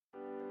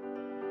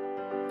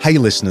Hey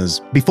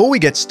listeners, before we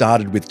get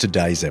started with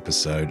today's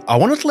episode, I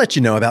wanted to let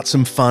you know about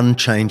some fun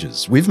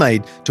changes we've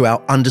made to our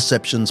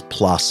Undeceptions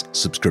Plus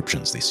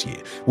subscriptions this year.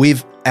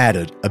 We've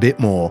added a bit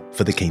more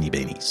for the Keenie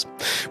Beanies.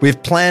 We've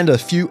planned a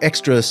few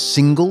extra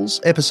singles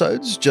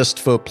episodes just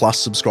for Plus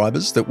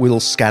subscribers that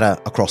we'll scatter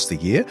across the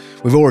year.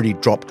 We've already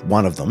dropped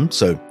one of them,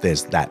 so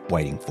there's that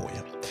waiting for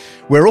you.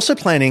 We're also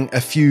planning a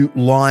few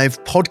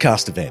live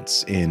podcast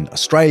events in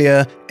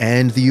Australia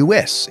and the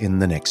US in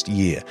the next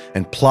year.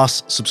 And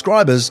Plus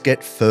subscribers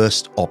get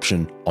first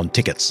option on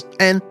tickets,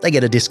 and they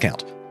get a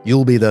discount.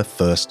 You'll be the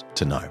first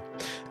to know.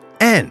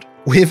 And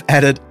we've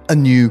added a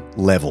new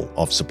level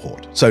of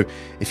support. So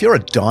if you're a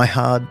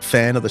diehard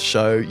fan of the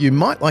show, you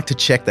might like to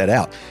check that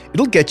out.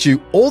 It'll get you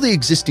all the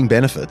existing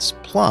benefits,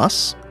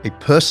 plus a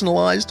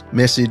personalised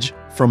message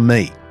from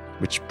me,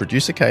 which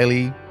producer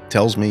Kaylee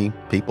tells me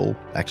people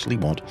actually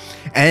want.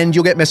 And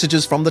you'll get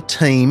messages from the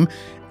team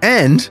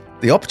and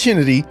the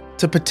opportunity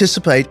to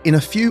participate in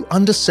a few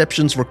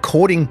Undeceptions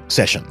recording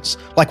sessions,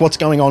 like what's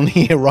going on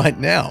here right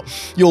now.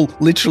 You'll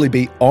literally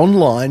be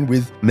online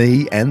with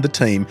me and the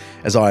team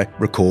as I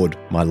record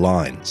my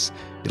lines.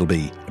 It'll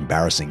be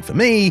embarrassing for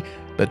me,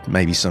 but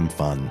maybe some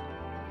fun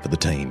for the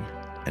team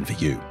and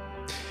for you.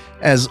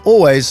 As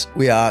always,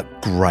 we are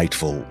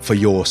grateful for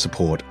your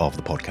support of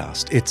the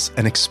podcast. It's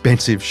an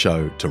expensive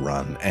show to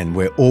run, and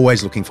we're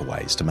always looking for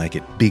ways to make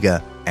it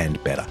bigger and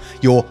better.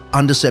 Your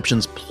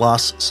Undeceptions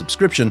Plus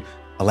subscription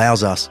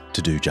allows us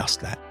to do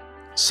just that.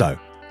 So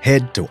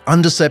head to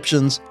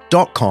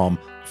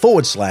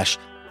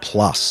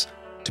undeceptions.com/plus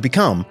to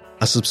become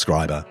a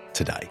subscriber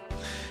today.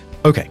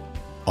 Okay,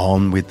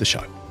 on with the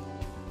show.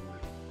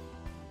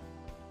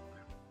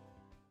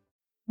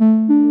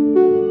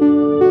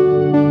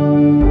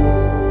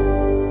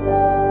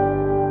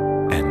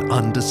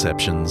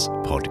 Undeceptions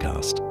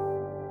podcast.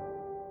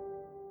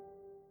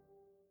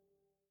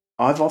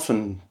 I've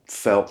often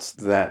felt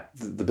that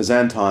the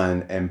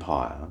Byzantine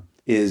Empire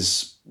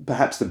is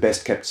perhaps the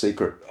best kept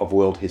secret of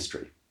world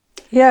history.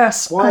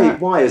 Yes.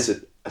 Why is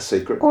it a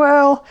secret?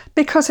 Well,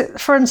 because,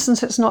 for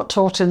instance, it's not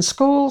taught in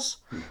schools,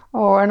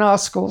 or in our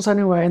schools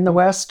anyway, in the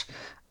West.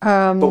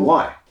 But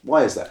why?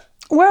 Why is that?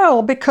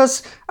 Well,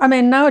 because,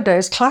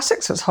 nowadays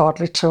classics is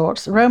hardly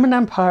taught. The Roman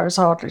Empire is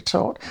hardly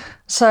taught.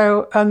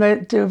 So, and they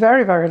do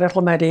very, very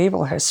little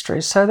medieval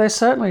history. So they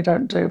certainly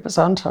don't do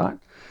Byzantine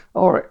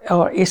or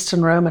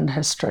Eastern Roman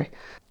history.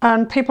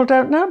 And people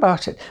don't know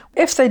about it.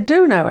 If they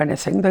do know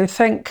anything, they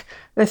think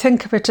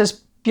of it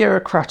as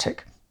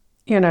bureaucratic,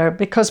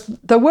 because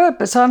the word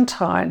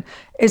Byzantine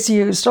is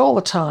used all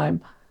the time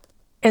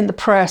in the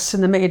press,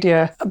 in the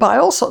media, by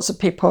all sorts of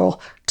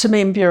people to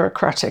mean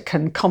bureaucratic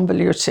and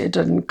convoluted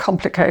and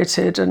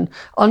complicated and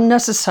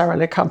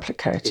unnecessarily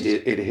complicated.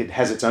 It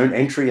has its own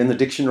entry in the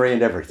dictionary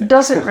and everything.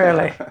 Does it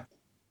really?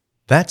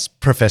 That's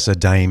Professor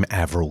Dame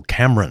Avril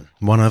Cameron,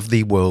 one of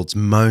the world's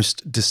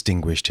most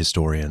distinguished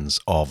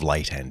historians of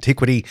late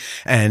antiquity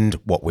and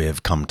what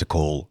we've come to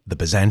call the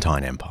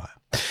Byzantine Empire.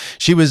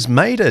 She was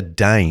made a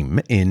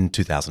dame in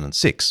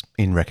 2006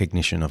 in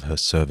recognition of her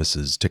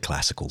services to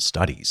classical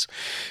studies.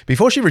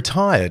 Before she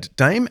retired,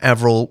 Dame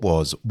Avril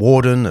was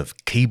warden of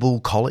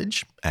Keble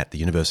College at the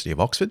University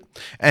of Oxford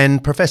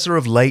and professor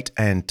of late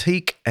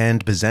antique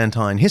and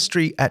Byzantine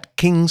history at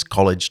King's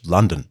College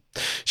London.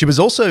 She was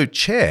also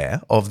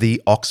chair of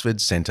the Oxford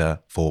Centre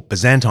for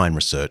Byzantine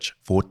Research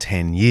for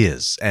 10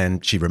 years,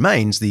 and she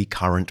remains the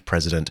current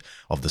president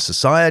of the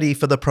Society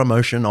for the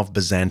Promotion of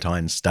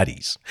Byzantine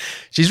Studies.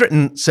 She's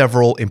written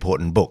several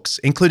important books,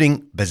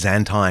 including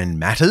Byzantine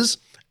Matters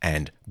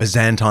and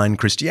Byzantine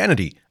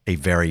Christianity, A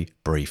Very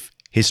Brief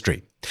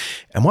History.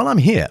 And while I'm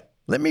here,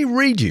 let me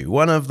read you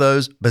one of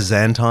those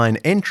Byzantine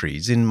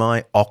entries in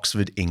my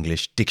Oxford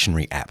English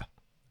Dictionary app.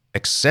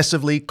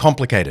 Excessively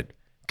complicated,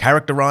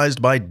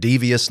 characterised by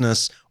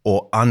deviousness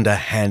or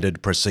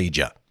underhanded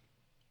procedure.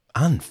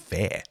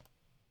 Unfair.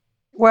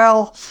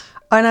 Well,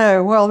 I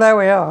know. Well, there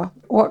we are.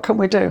 What can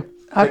we do?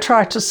 I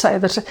try to say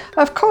that,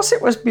 of course,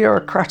 it was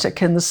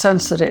bureaucratic in the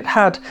sense that it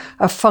had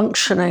a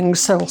functioning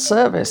civil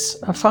service,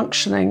 a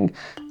functioning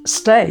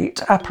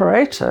state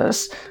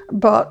apparatus,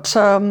 but,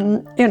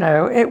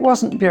 it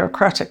wasn't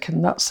bureaucratic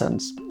in that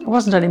sense. It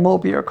wasn't any more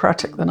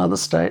bureaucratic than other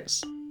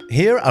states.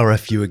 Here are a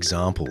few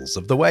examples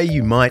of the way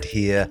you might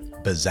hear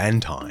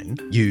Byzantine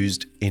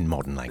used in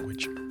modern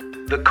language.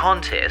 The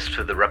contest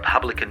for the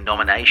Republican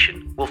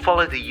nomination will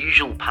follow the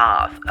usual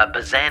path, a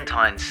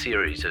Byzantine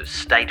series of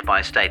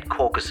state-by-state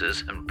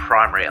caucuses and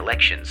primary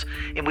elections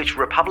in which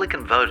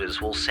Republican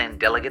voters will send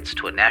delegates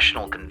to a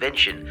national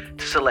convention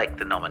to select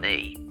the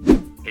nominee.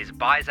 His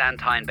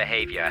Byzantine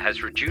behaviour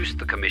has reduced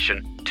the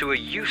Commission to a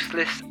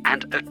useless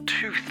and a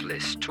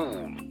toothless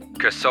tool.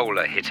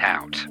 Casola hit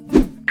out.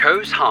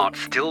 Coe's heart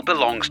still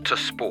belongs to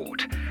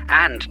sport,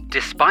 and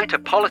despite a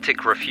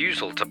politic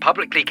refusal to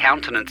publicly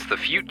countenance the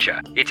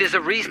future, it is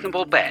a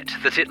reasonable bet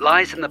that it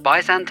lies in the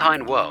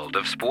Byzantine world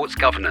of sports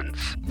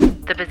governance.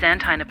 The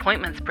Byzantine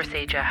appointments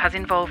procedure has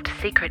involved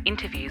secret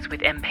interviews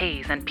with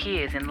MPs and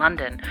peers in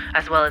London,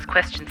 as well as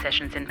question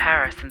sessions in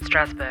Paris and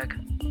Strasbourg.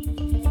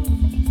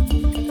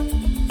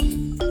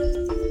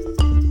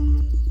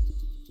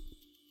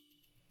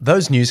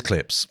 Those news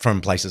clips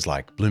from places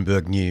like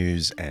Bloomberg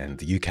News and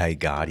the UK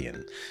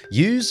Guardian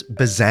use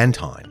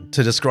Byzantine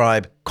to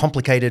describe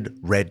complicated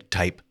red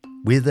tape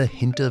with a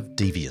hint of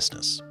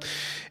deviousness.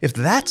 If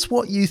that's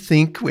what you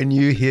think when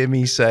you hear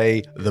me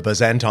say the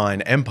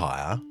Byzantine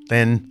Empire,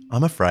 then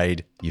I'm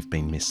afraid you've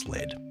been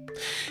misled.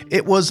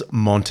 It was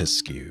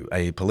Montesquieu,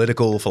 a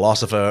political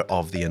philosopher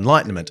of the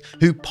Enlightenment,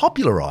 who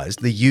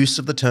popularised the use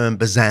of the term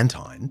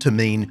Byzantine to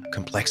mean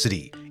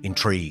complexity,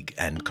 intrigue,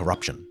 and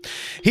corruption.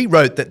 He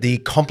wrote that the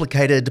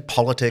complicated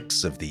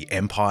politics of the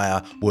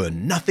empire were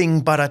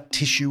nothing but a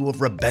tissue of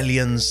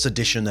rebellion,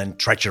 sedition, and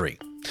treachery.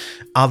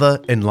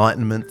 Other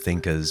Enlightenment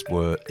thinkers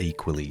were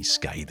equally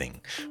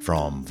scathing.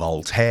 From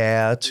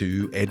Voltaire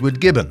to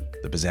Edward Gibbon,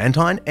 the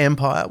Byzantine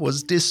Empire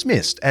was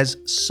dismissed as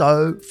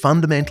so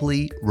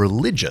fundamentally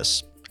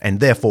religious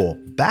and therefore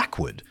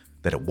backward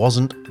that it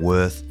wasn't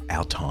worth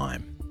our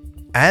time.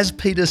 As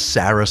Peter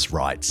Sarris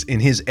writes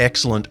in his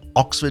excellent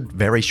Oxford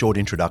Very Short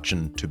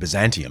Introduction to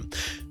Byzantium,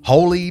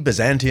 Holy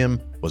Byzantium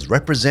was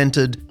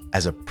represented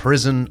as a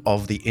prison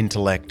of the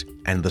intellect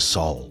and the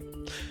soul.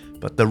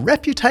 But the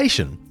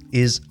reputation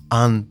is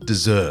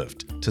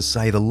undeserved, to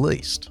say the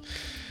least.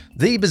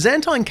 The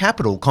Byzantine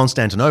capital,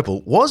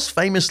 Constantinople, was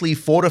famously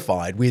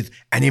fortified with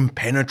an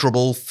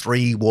impenetrable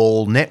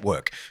three-wall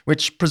network,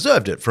 which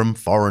preserved it from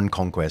foreign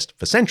conquest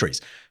for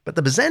centuries. But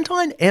the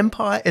Byzantine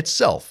Empire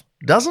itself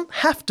doesn't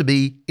have to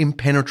be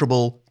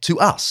impenetrable to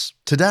us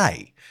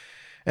today.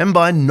 And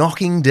by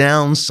knocking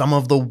down some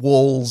of the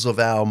walls of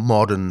our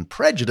modern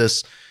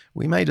prejudice,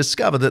 we may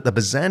discover that the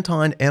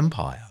Byzantine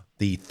Empire,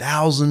 the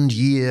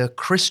 1,000-year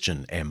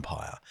Christian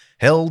empire,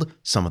 held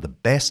some of the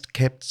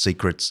best-kept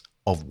secrets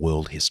of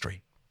world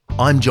history.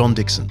 I'm John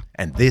Dixon,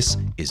 and this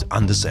is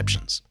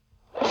Undeceptions.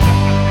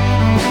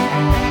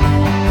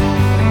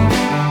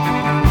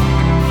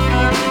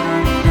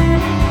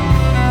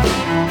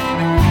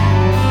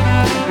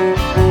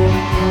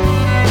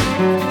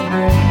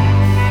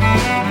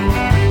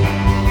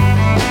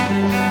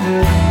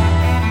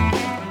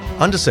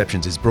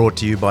 Undeceptions is brought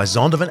to you by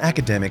Zondervan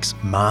Academics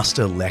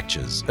Master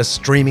Lectures, a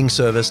streaming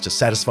service to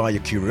satisfy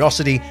your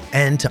curiosity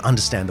and to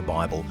understand the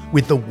Bible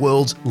with the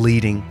world's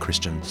leading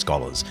Christian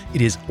scholars.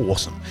 It is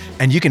awesome.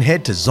 And you can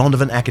head to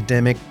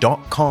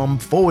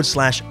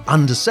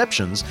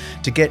zondervanacademic.com/undeceptions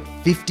to get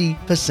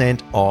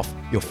 50% off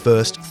your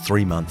first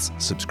 3 months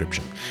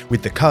subscription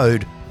with the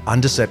code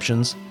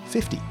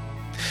UNDECEPTIONS50.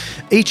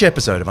 Each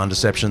episode of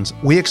Undeceptions,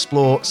 we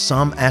explore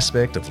some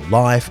aspect of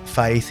life,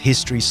 faith,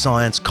 history,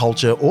 science,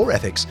 culture, or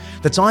ethics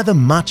that's either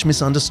much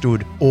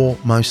misunderstood or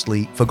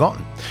mostly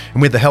forgotten.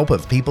 And with the help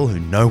of people who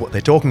know what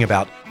they're talking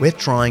about, we're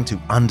trying to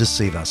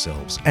undeceive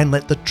ourselves and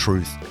let the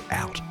truth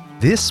out.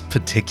 This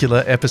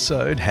particular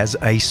episode has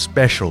a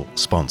special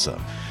sponsor,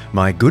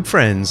 my good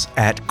friends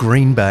at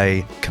Green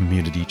Bay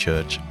Community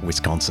Church,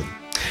 Wisconsin.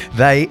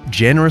 They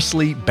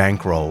generously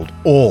bankrolled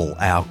all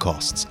our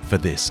costs for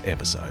this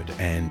episode,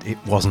 and it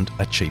wasn't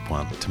a cheap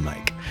one to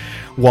make.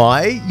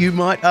 Why, you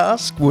might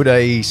ask, would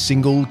a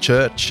single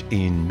church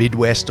in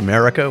Midwest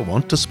America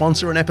want to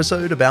sponsor an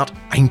episode about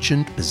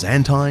ancient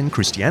Byzantine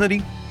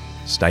Christianity?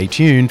 Stay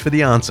tuned for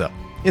the answer.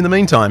 In the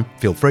meantime,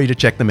 feel free to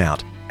check them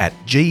out at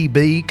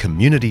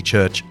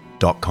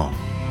gbcommunitychurch.com.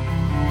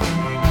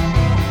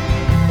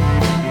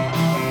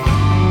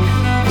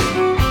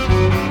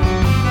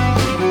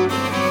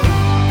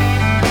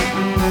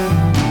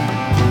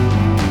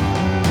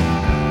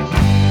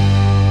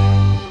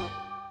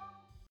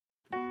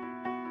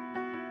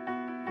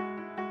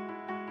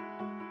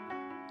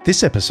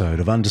 This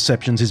episode of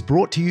Undeceptions is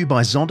brought to you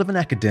by Zondervan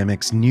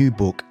Academic's new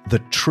book, The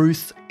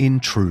Truth in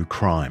True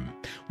Crime: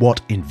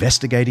 What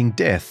Investigating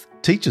Death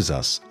Teaches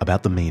Us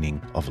About the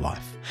Meaning of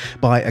Life,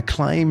 by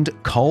acclaimed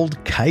cold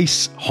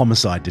case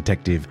homicide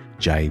detective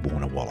J.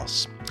 Warner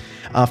Wallace.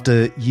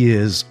 After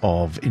years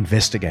of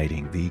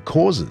investigating the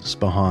causes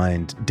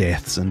behind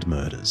deaths and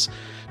murders,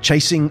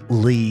 chasing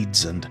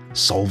leads and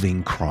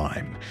solving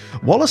crime,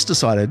 Wallace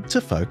decided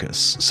to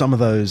focus some of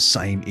those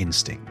same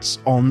instincts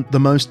on the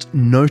most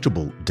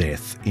notable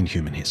death in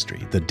human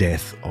history, the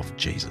death of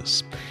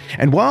Jesus.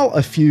 And while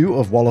a few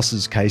of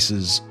Wallace's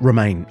cases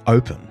remain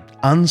open,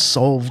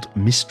 unsolved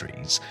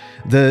mysteries,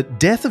 the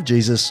death of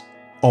Jesus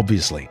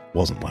obviously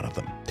wasn't one of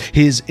them.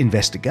 His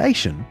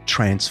investigation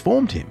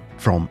transformed him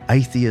from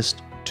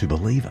atheist to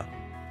believer.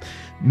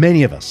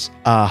 Many of us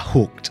are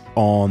hooked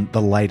on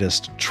the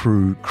latest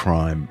true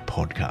crime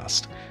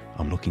podcast.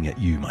 I'm looking at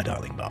you, my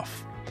darling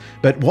buff.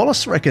 But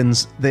Wallace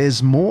reckons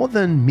there's more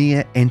than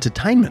mere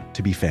entertainment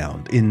to be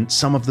found in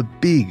some of the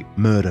big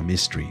murder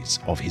mysteries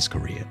of his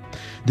career.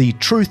 The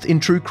Truth in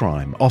True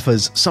Crime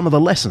offers some of the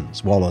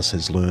lessons Wallace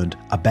has learned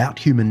about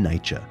human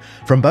nature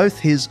from both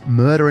his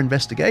murder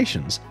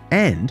investigations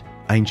and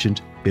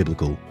ancient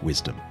biblical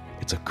wisdom.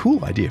 It's a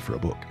cool idea for a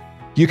book.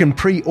 You can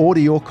pre-order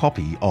your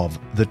copy of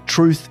The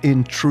Truth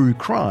in True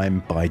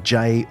Crime by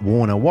J.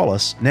 Warner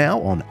Wallace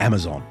now on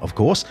Amazon, of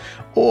course,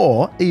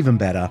 or even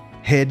better,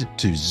 head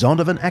to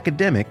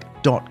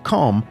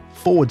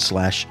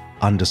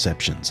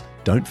zondervanacademic.com/undeceptions.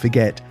 Don't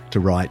forget to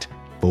write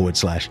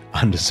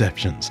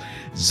 /undeceptions.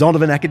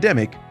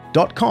 zondervanacademic.com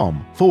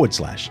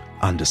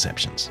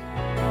bbc.com/undeceptions.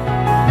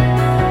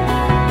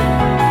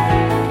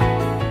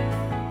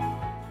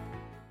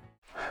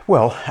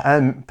 Well,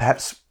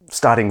 perhaps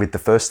starting with the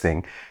first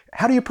thing,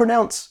 how do you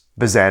pronounce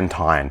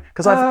Byzantine?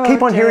 Because I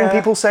keep on hearing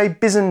people say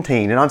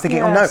Byzantine, and I'm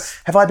thinking, oh no,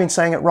 have I been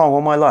saying it wrong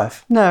all my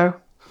life? No.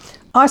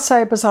 I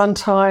say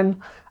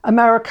Byzantine.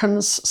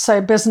 Americans say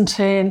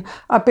Byzantine.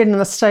 I've been in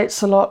the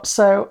States a lot,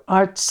 so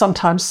I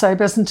sometimes say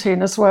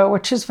Byzantine as well,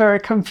 which is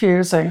very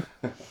confusing.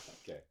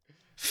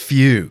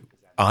 Phew,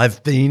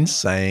 I've been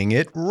saying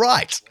it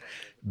right.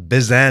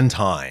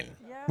 Byzantine.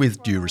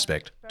 With due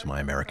respect to my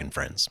American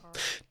friends.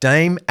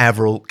 Dame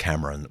Avril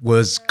Cameron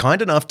was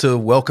kind enough to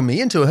welcome me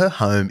into her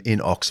home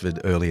in Oxford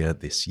earlier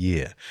this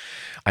year.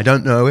 I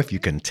don't know if you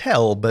can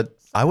tell, but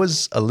I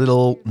was a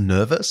little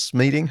nervous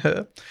meeting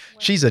her.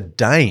 She's a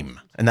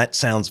dame, and that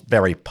sounds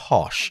very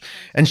posh,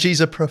 and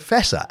she's a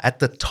professor at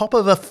the top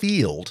of a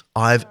field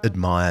I've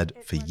admired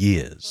for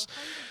years.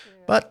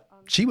 But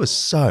she was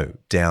so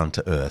down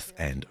to earth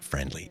and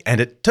friendly, and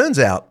it turns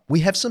out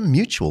we have some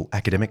mutual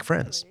academic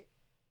friends.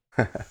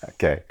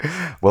 Okay,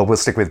 well, we'll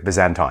stick with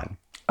Byzantine.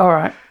 All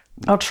right,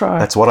 I'll try.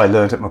 That's what I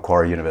learnt at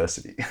Macquarie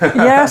University.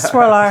 Yes,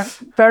 well, I'm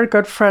very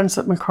good friends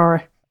at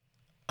Macquarie.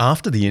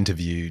 After the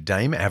interview,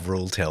 Dame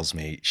Avril tells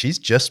me she's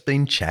just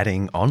been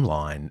chatting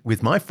online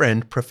with my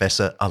friend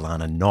Professor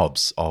Alana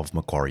Nobbs of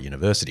Macquarie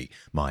University,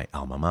 my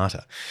alma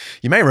mater.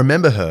 You may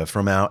remember her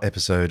from our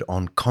episode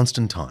on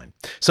Constantine.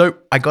 So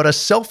I got a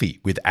selfie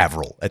with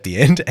Avril at the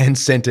end and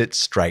sent it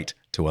straight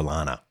to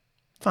Alana.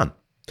 Fun.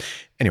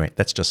 Anyway,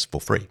 that's just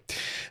for free.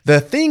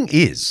 The thing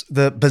is,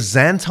 the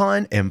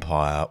Byzantine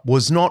Empire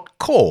was not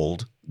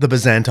called the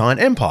Byzantine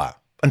Empire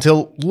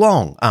until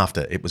long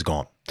after it was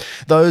gone.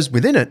 Those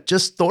within it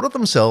just thought of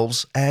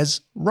themselves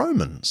as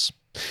Romans.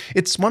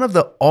 It's one of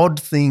the odd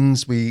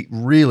things we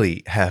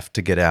really have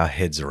to get our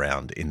heads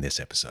around in this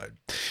episode.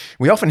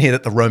 We often hear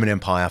that the Roman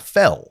Empire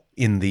fell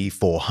in the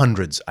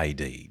 400s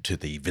AD to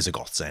the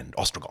Visigoths and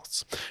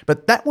Ostrogoths.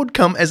 But that would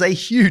come as a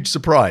huge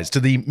surprise to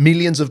the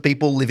millions of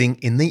people living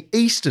in the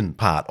eastern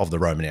part of the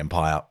Roman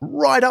Empire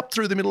right up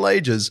through the Middle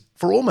Ages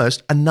for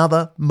almost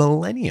another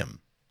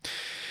millennium.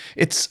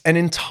 It's an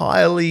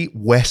entirely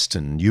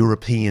Western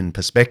European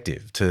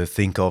perspective to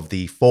think of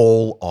the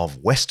fall of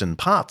Western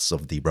parts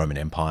of the Roman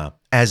Empire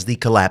as the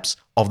collapse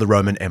of the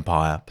Roman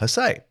Empire per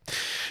se.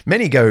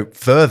 Many go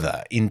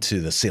further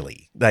into the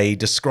silly. They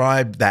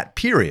describe that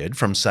period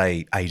from,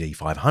 say, AD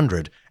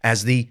 500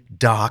 as the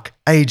Dark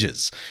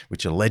Ages,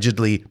 which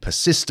allegedly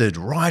persisted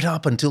right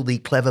up until the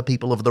clever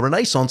people of the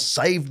Renaissance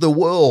saved the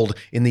world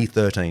in the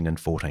 13 and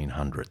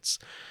 1400s.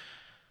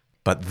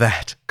 But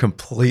that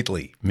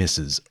completely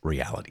misses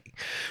reality.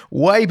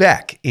 Way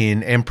back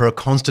in Emperor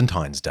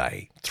Constantine's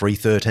day,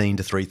 313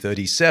 to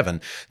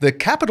 337, the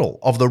capital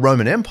of the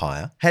Roman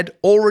Empire had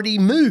already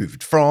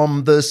moved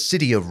from the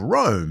city of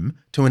Rome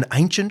to an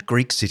ancient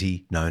Greek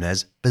city known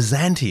as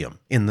Byzantium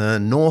in the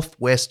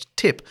northwest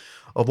tip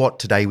of what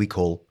today we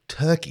call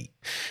Turkey.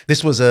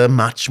 This was a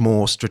much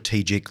more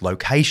strategic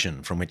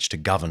location from which to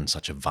govern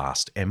such a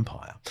vast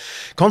empire.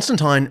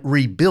 Constantine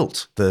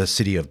rebuilt the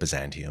city of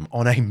Byzantium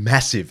on a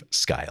massive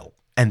scale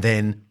and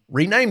then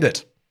renamed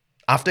it,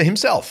 after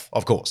himself,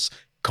 of course,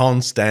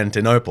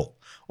 Constantinople,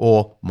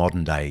 or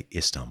modern-day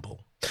Istanbul.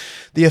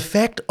 The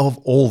effect of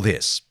all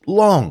this,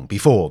 long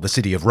before the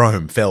city of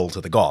Rome fell to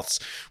the Goths,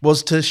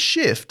 was to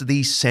shift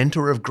the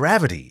centre of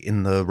gravity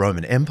in the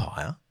Roman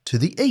Empire to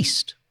the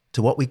east,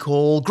 to what we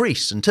call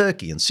Greece and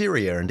Turkey and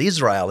Syria and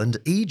Israel and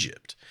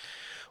Egypt.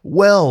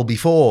 Well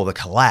before the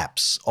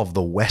collapse of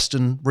the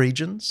western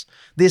regions,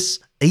 this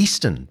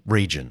eastern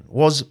region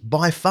was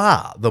by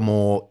far the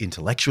more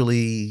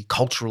intellectually,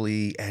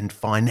 culturally and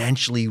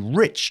financially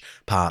rich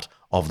part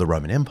of the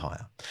Roman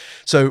Empire.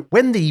 So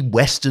when the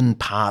western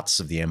parts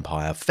of the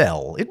empire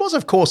fell, it was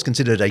of course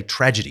considered a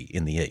tragedy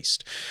in the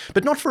east.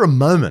 But not for a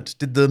moment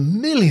did the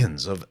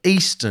millions of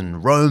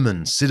Eastern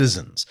Roman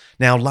citizens,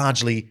 now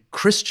largely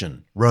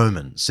Christian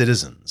Roman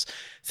citizens,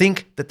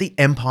 think that the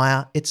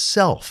empire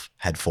itself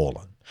had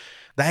fallen.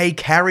 They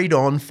carried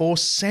on for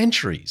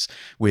centuries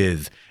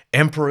with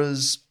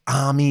emperors,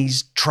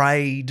 armies,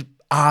 trade,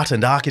 art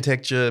and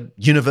architecture,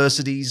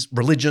 universities,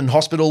 religion,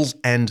 hospitals,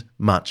 and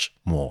much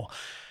more.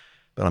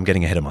 But I'm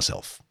getting ahead of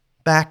myself.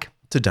 Back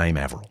to Dame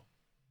Avril.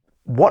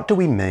 What do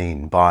we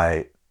mean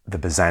by the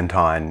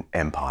Byzantine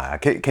Empire?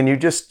 Can you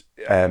just,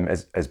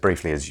 as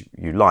briefly as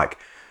you like,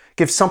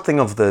 give something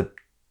of the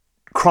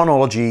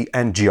chronology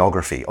and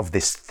geography of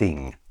this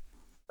thing?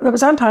 The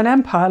Byzantine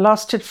Empire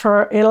lasted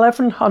for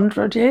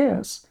 1,100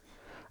 years.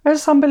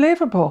 It's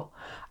unbelievable.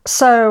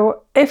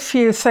 So if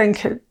you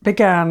think it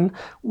began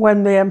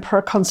when the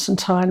Emperor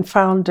Constantine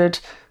founded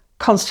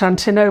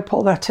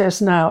Constantinople, that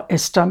is now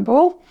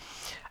Istanbul,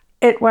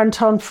 it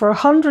went on for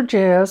 100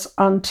 years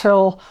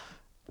until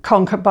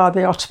conquered by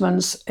the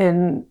Ottomans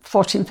in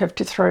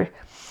 1453.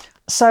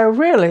 So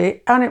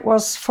really, and it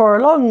was for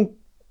a long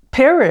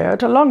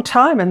period, a long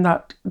time in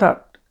that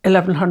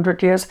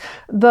 1,100 years,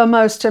 the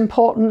most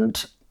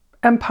important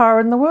empire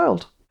in the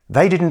world.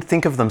 They didn't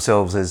think of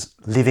themselves as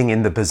living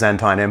in the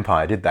Byzantine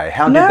Empire, did they?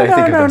 How did they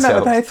think of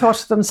themselves? No, they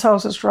thought of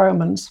themselves as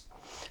Romans.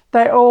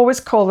 They always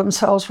call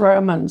themselves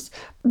Romans.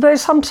 They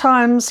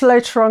sometimes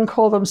later on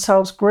call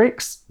themselves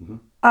Greeks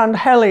and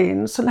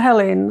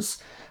Hellenes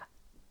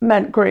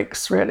meant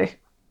Greeks, really.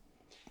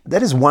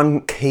 That is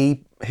one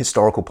key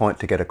historical point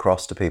to get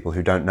across to people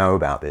who don't know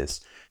about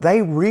this.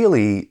 They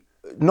really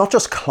not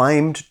just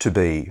claimed to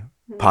be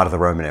part of the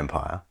Roman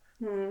Empire,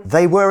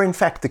 they were in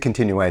fact the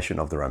continuation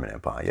of the Roman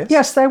Empire, yes?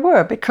 Yes, they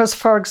were, because,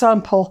 for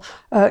example,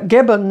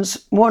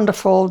 Gibbon's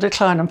wonderful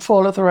Decline and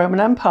Fall of the Roman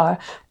Empire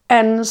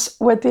ends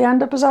with the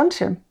end of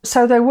Byzantium.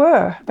 So they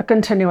were a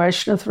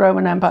continuation of the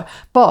Roman Empire.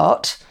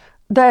 But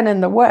then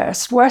in the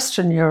West,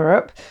 Western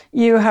Europe,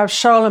 you have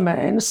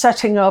Charlemagne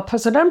setting up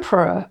as an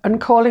emperor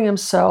and calling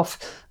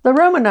himself the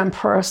Roman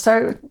Emperor.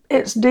 So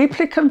it's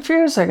deeply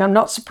confusing. I'm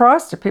not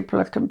surprised if people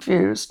are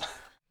confused.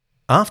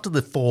 After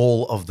the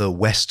fall of the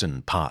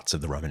western parts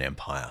of the Roman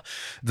Empire,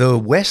 the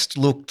West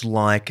looked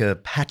like a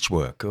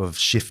patchwork of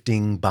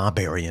shifting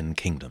barbarian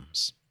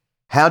kingdoms.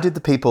 How did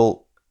the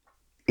people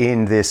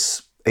in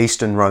this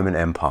Eastern Roman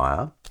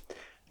Empire...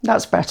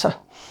 That's better.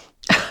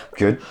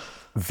 Good.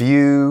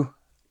 View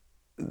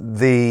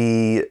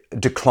the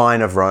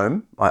decline of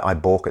Rome, I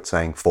balk at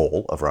saying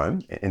fall of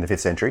Rome in the 5th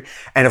century,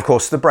 and of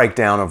course the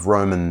breakdown of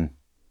Roman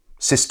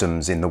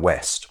systems in the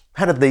West.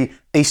 How did the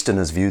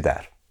Easterners view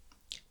that?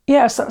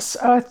 Yes,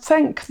 I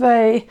think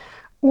they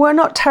were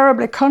not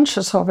terribly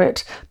conscious of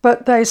it,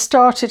 but they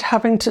started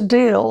having to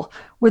deal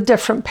with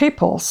different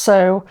people.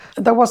 So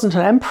there wasn't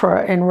an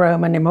emperor in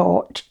Rome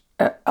anymore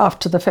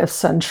after the 5th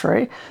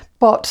century,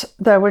 but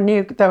there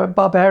were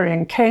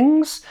barbarian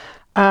kings,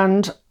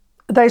 and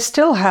they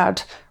still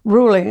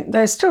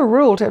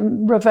ruled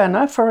in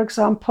Ravenna, for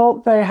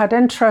example. They had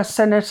interests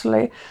in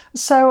Italy.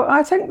 So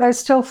I think they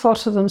still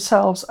thought of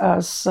themselves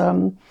as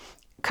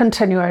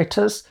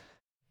continuators.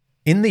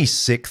 In the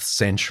 6th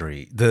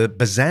century, the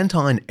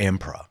Byzantine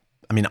emperor,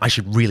 I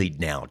should really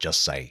now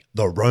just say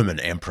the Roman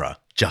emperor,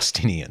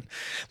 Justinian,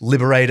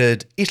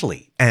 liberated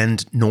Italy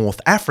and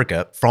North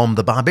Africa from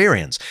the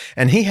barbarians,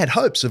 and he had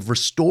hopes of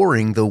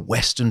restoring the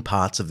western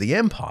parts of the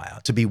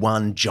empire to be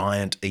one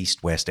giant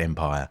east-west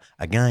empire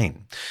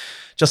again.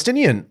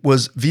 Justinian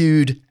was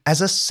viewed as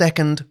a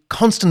second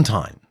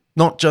Constantine,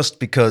 not just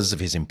because of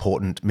his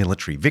important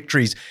military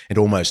victories and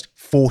almost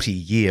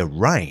 40-year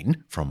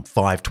reign from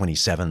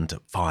 527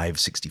 to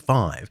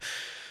 565,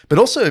 but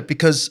also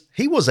because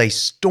he was a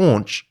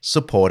staunch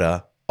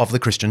supporter of the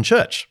Christian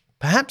church,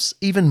 perhaps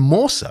even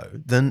more so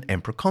than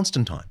Emperor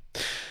Constantine.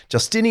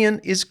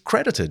 Justinian is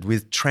credited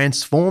with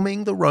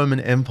transforming the Roman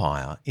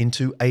Empire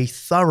into a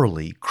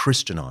thoroughly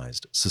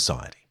Christianized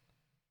society.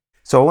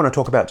 So I want to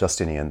talk about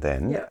Justinian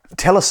then. Yeah.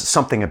 Tell us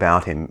something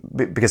about him,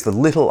 because the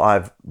little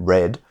I've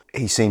read,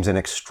 he seems an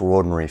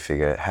extraordinary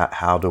figure.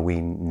 How do we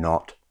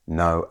not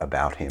know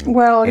about him in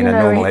a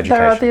normal education?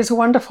 There are these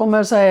wonderful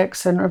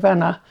mosaics in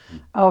Ravenna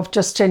of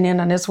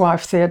Justinian and his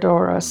wife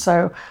Theodora,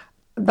 so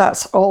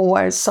that's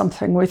always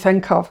something we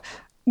think of.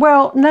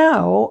 Well,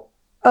 now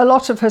a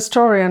lot of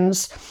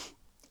historians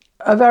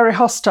are very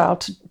hostile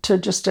to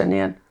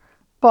Justinian,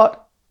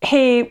 but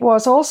he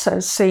was also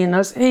seen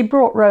as, he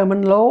brought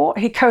Roman law,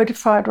 he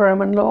codified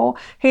Roman law,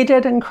 he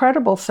did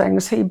incredible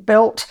things. He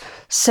built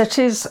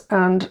cities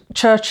and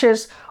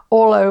churches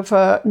all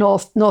over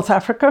North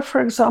Africa, for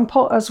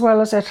example, as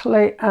well as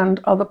Italy and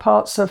other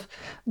parts of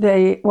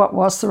what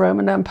was the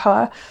Roman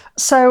Empire.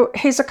 So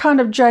he's a kind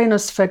of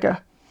Janus figure.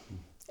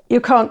 You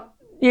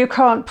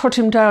can't put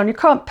him down, you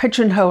can't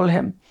pigeonhole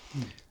him.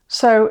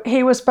 So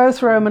he was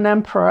both Roman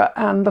emperor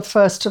and the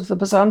first of the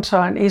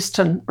Byzantine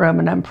Eastern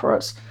Roman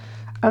emperors.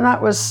 And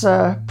that was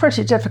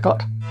pretty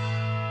difficult.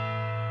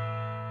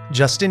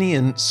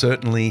 Justinian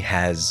certainly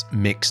has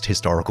mixed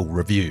historical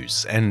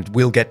reviews, and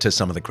we'll get to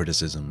some of the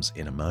criticisms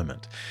in a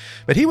moment.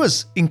 But he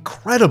was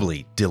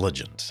incredibly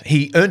diligent.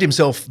 He earned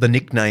himself the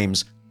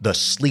nicknames the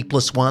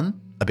Sleepless One,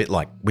 a bit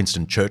like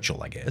Winston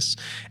Churchill, I guess,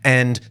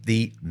 and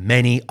the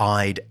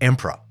Many-Eyed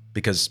Emperor,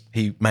 because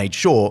he made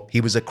sure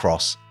he was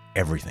across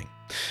everything.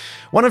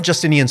 One of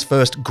Justinian's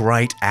first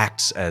great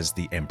acts as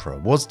the emperor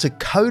was to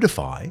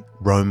codify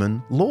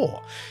Roman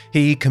law.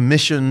 He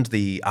commissioned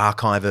the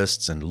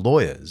archivists and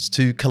lawyers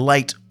to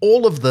collate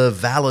all of the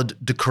valid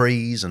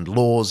decrees and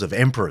laws of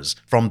emperors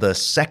from the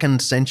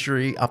 2nd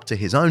century up to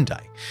his own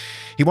day.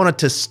 He wanted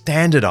to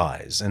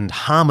standardize and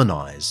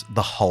harmonize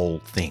the whole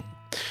thing.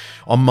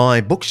 On my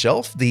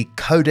bookshelf, the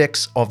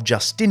Codex of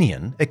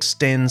Justinian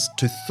extends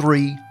to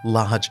 3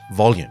 large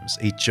volumes,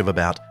 each of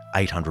about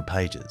 800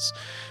 pages.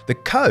 The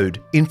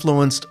code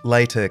influenced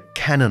later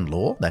canon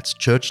law, that's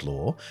church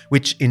law,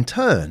 which in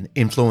turn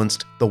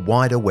influenced the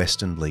wider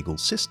Western legal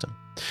system.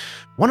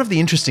 One of the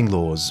interesting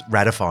laws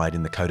ratified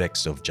in the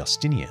Codex of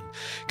Justinian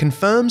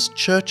confirms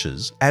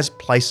churches as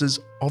places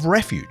of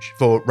refuge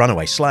for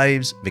runaway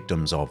slaves,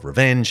 victims of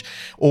revenge,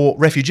 or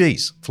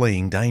refugees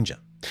fleeing danger.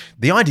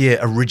 The idea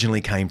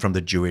originally came from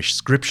the Jewish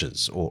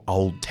scriptures, or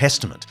Old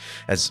Testament,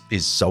 as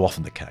is so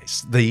often the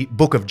case. The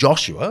book of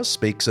Joshua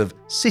speaks of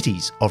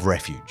cities of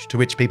refuge to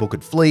which people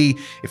could flee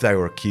if they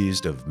were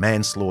accused of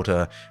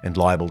manslaughter and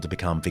liable to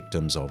become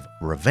victims of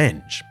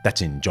revenge.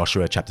 That's in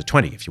Joshua chapter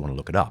 20, if you want to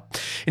look it up.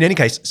 In any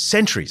case,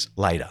 centuries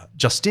later,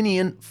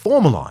 Justinian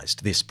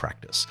formalised this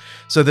practice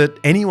so that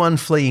anyone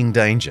fleeing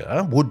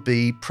danger would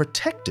be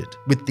protected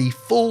with the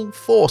full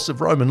force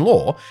of Roman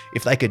law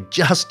if they could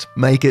just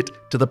make it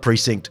to the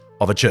precinct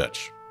of a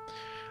church.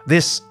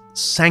 This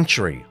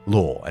sanctuary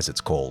law, as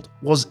it's called,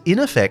 was in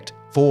effect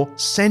for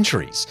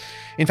centuries.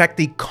 In fact,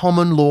 the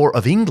common law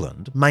of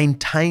England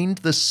maintained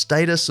the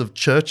status of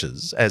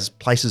churches as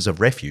places of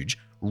refuge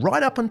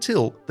right up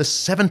until the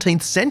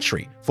 17th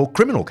century for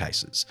criminal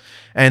cases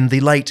and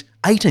the late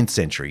 18th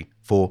century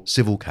for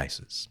civil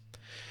cases.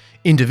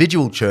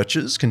 Individual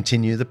churches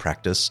continue the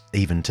practice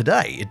even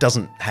today. It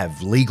doesn't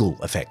have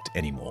legal effect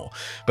anymore,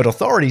 but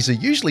authorities are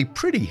usually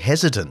pretty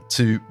hesitant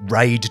to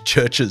raid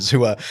churches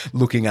who are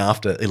looking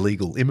after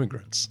illegal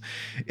immigrants.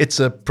 It's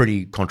a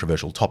pretty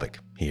controversial topic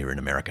here in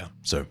America.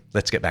 So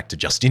let's get back to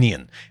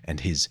Justinian and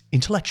his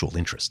intellectual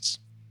interests.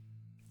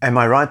 Am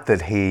I right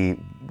that he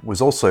was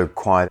also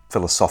quite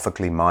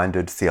philosophically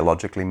minded,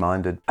 theologically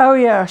minded? Oh,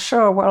 yeah,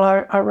 sure.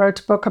 Well, I wrote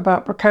a book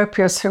about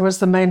Procopius, who was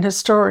the main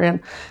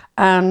historian,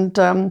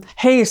 and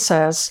he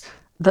says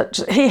that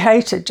he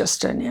hated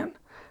Justinian,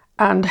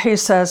 and he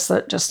says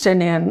that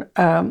Justinian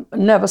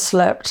never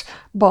slept,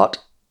 but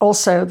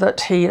also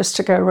that he used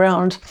to go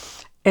around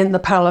in the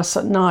palace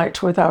at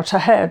night without a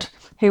head.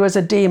 He was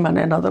a demon,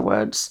 in other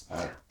words.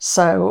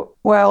 So,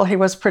 well, he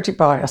was pretty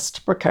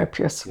biased,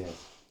 Procopius. Yeah.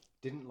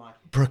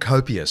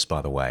 Procopius,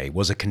 by the way,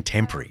 was a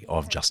contemporary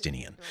of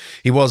Justinian.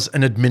 He was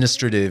an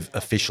administrative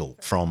official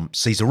from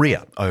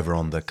Caesarea over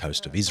on the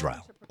coast of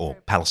Israel, or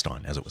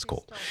Palestine as it was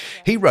called.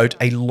 He wrote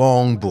a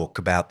long book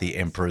about the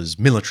emperor's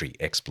military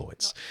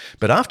exploits.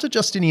 But after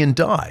Justinian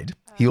died,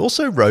 he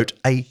also wrote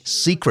a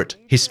secret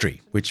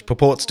history, which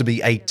purports to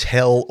be a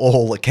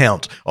tell-all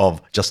account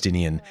of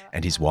Justinian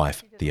and his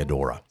wife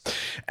Theodora.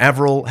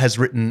 Avril has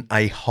written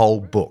a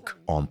whole book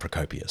on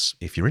Procopius,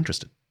 if you're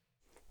interested.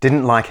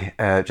 Didn't like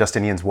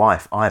Justinian's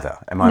wife either,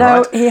 am I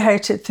right? No, he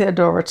hated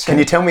Theodora too. Can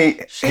you tell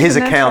me his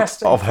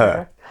account of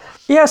her?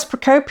 Yes,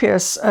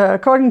 Procopius,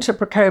 according to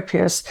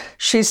Procopius,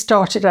 she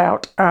started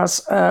out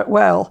as,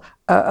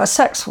 a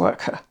sex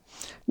worker,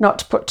 not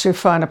to put too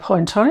fine a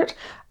point on it.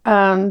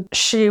 And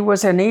she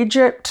was in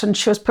Egypt and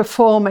she was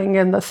performing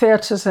in the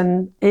theatres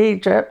in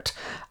Egypt,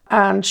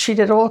 and she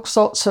did all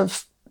sorts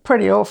of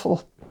pretty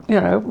awful,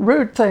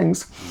 rude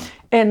things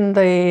in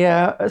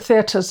the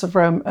theatres of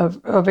Rome,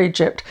 of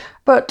Egypt.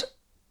 But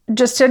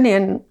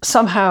Justinian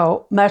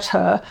somehow met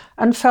her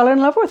and fell in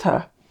love with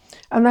her.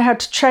 And they had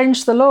to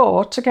change the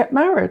law to get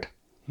married.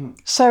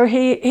 So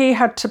he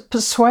had to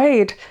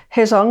persuade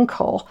his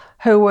uncle,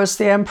 who was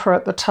the emperor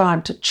at the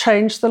time, to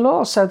change the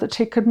law so that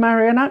he could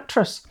marry an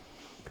actress.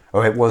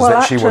 Oh, it was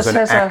that she was an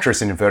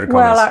actress in inverted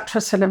commas? Well,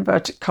 actress in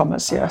inverted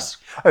commas, yes.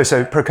 Oh,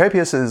 so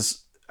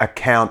Procopius's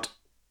account,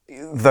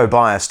 though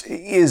biased,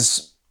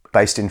 is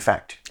based in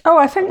fact? Oh,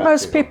 I think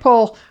most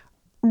people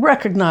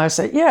recognise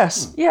it.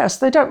 Yes, yes.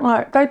 They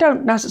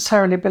don't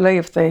necessarily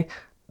believe the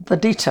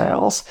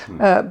details,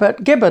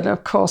 but Gibbon,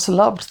 of course,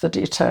 loved the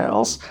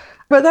details.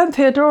 But then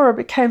Theodora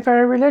became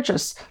very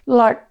religious,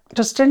 like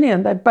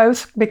Justinian. They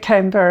both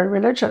became very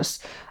religious,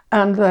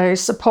 and they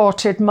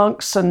supported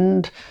monks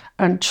and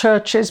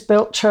churches,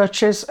 built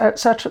churches,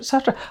 etc.,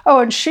 etc. Oh,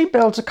 and she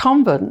built a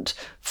convent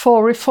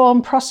for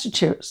reformed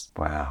prostitutes.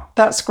 Wow.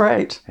 That's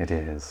great. It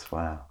is,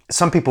 wow.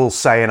 Some people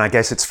say, and I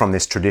guess it's from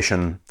this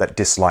tradition that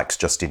dislikes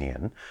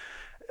Justinian,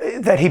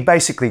 that he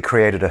basically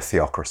created a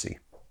theocracy.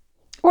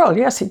 Well,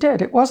 yes, he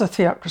did. It was a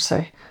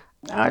theocracy.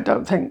 I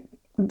don't think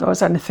there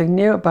was anything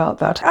new about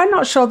that. I'm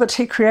not sure that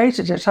he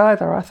created it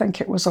either. I think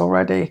it was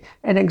already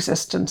in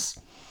existence.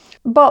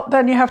 But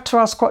then you have to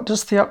ask, what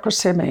does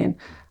theocracy mean?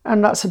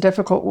 And that's a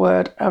difficult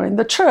word. I mean,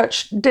 the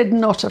church did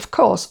not, of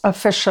course,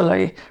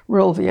 officially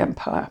rule the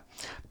empire.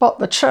 But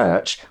the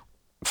church,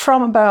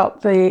 from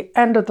about the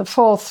end of the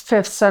 4th,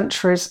 5th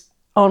centuries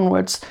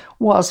onwards,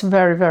 was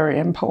very, very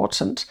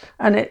important.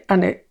 And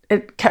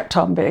it kept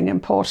on being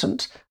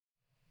important.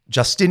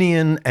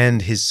 Justinian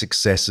and his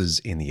successors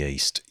in the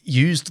East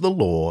used the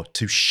law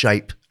to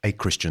shape a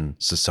Christian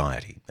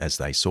society as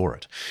they saw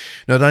it.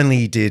 Not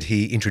only did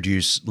he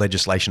introduce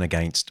legislation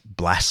against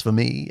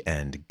blasphemy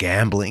and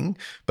gambling,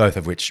 both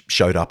of which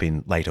showed up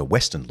in later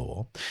Western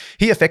law,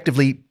 he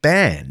effectively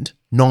banned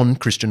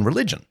non-Christian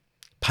religion.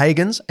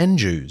 Pagans and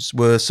Jews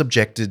were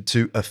subjected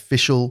to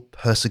official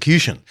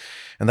persecution,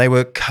 and they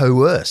were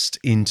coerced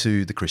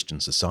into the Christian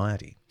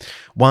society.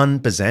 One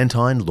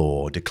Byzantine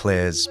law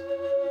declares,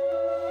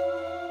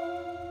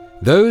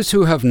 "Those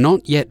who have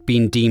not yet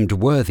been deemed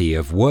worthy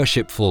of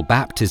worshipful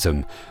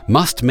baptism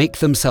must make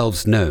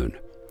themselves known,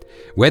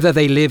 whether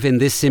they live in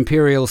this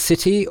imperial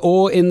city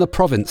or in the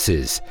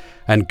provinces,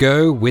 and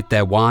go with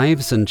their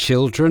wives and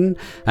children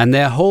and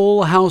their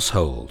whole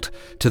household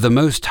to the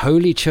most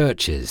holy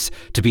churches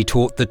to be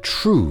taught the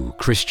true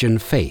Christian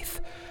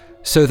faith,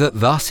 so that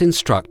thus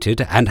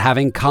instructed and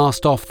having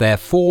cast off their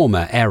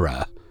former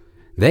error,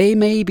 they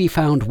may be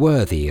found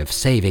worthy of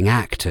saving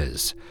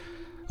actors.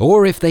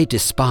 Or if they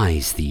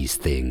despise these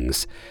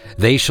things,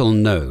 they shall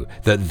know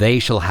that they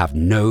shall have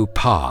no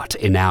part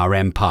in our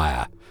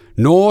empire,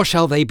 nor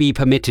shall they be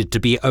permitted to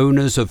be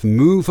owners of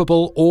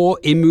movable or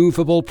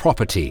immovable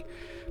property,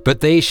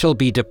 but they shall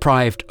be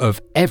deprived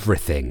of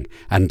everything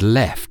and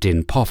left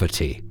in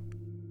poverty.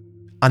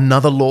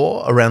 Another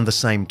law around the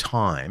same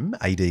time,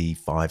 AD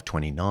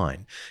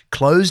 529,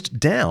 closed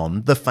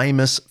down the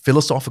famous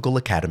Philosophical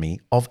Academy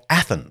of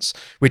Athens,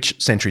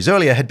 which centuries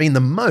earlier had been the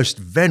most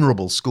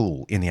venerable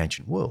school in the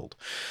ancient world.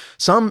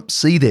 Some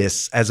see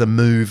this as a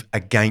move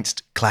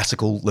against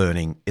classical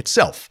learning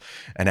itself,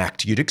 an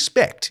act you'd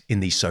expect in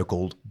the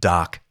so-called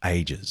Dark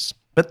Ages.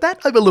 But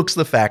that overlooks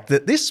the fact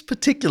that this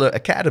particular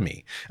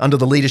academy, under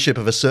the leadership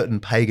of a certain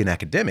pagan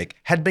academic,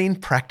 had been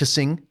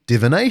practicing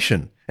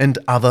divination and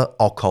other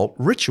occult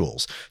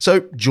rituals.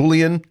 So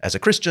Julian, as a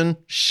Christian,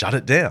 shut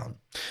it down.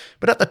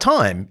 But at the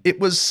time,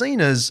 it was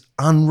seen as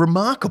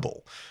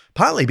unremarkable,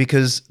 partly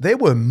because there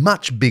were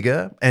much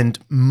bigger and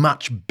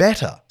much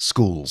better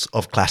schools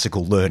of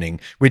classical learning,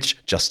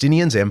 which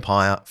Justinian's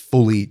empire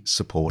fully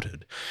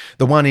supported.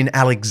 The one in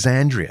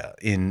Alexandria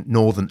in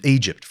northern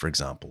Egypt, for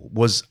example,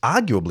 was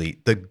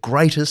arguably the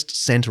greatest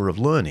centre of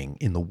learning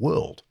in the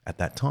world at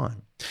that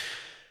time.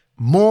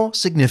 More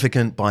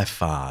significant by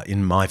far,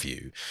 in my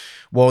view,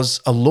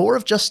 was a law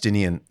of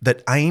Justinian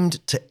that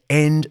aimed to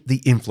end the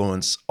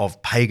influence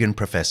of pagan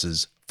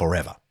professors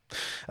forever.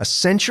 A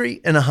century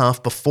and a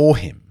half before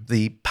him,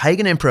 the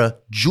pagan emperor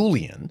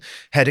Julian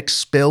had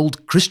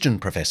expelled Christian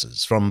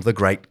professors from the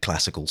great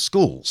classical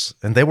schools,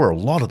 and there were a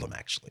lot of them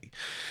actually.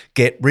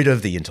 Get rid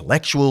of the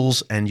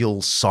intellectuals and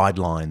you'll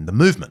sideline the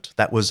movement.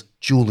 That was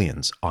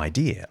Julian's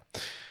idea.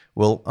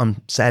 Well,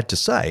 I'm sad to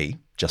say,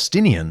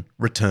 Justinian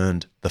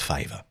returned the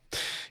favour.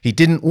 He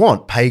didn't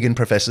want pagan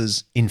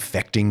professors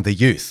infecting the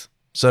youth,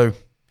 so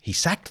he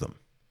sacked them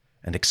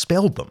and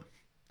expelled them.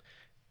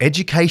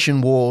 Education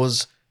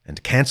wars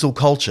and cancel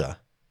culture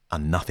are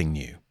nothing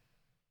new.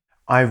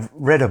 I've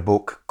read a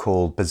book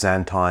called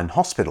Byzantine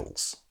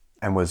Hospitals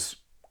and was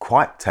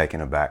quite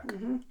taken aback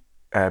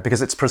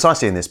because it's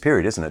precisely in this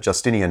period, isn't it?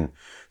 Justinian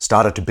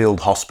started to build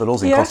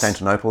hospitals in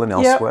Constantinople and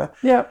elsewhere.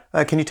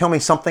 Can you tell me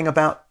something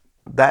about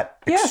that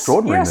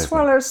extraordinary movement?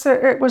 Well,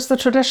 it was the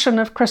tradition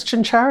of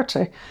Christian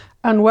charity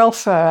and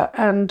welfare,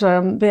 and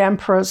the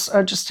emperors,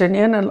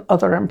 Justinian and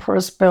other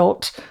emperors,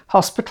 built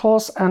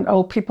hospitals and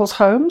old people's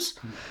homes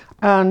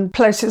and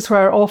places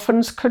where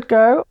orphans could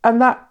go,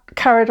 and that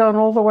carried on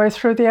all the way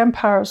through the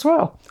empire as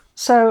well.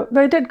 So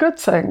they did good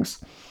things.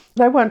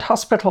 They weren't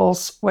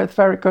hospitals with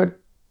very good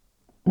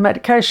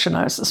medication,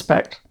 I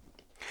suspect.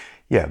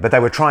 Yeah, but they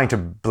were trying to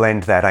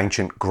blend that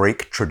ancient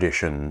Greek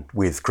tradition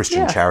with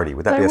Christian charity.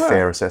 Would that be a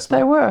fair assessment?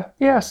 They were,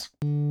 yes.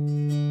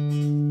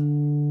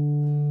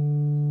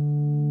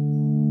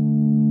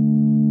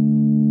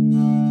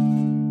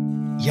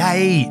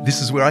 Yay!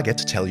 This is where I get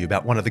to tell you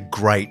about one of the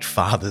great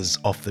fathers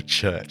of the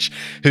church,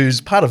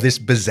 who's part of this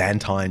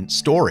Byzantine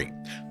story.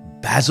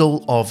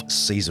 Basil of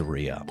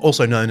Caesarea,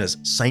 also known as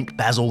Saint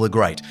Basil the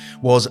Great,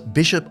 was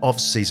Bishop of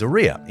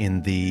Caesarea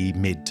in the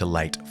mid to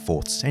late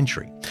 4th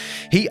century.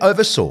 He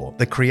oversaw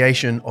the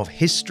creation of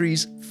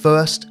history's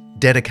first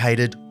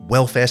dedicated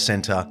welfare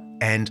centre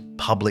and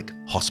public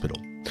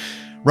hospital.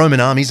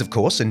 Roman armies, of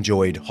course,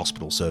 enjoyed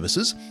hospital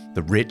services.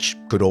 The rich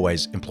could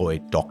always employ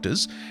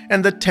doctors,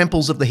 and the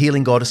temples of the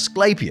healing god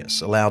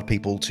Asclepius allowed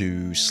people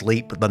to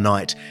sleep the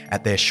night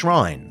at their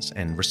shrines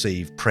and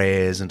receive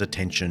prayers and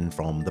attention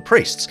from the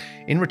priests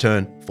in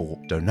return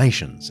for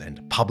donations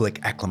and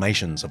public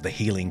acclamations of the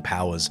healing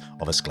powers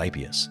of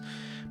Asclepius.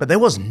 But there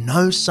was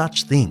no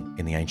such thing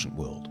in the ancient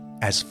world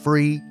as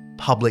free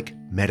public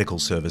medical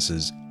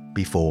services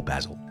before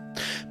Basil.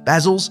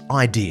 Basil's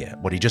idea,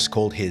 what he just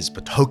called his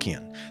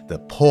Patokion, the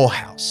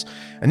poorhouse,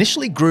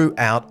 initially grew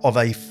out of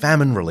a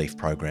famine relief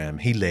program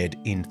he led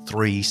in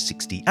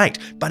 368,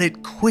 but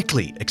it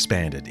quickly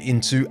expanded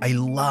into a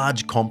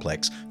large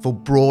complex for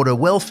broader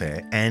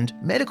welfare and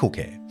medical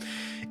care.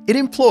 It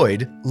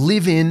employed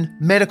live-in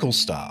medical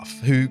staff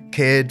who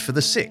cared for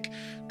the sick,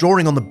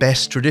 drawing on the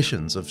best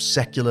traditions of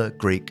secular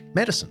Greek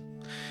medicine.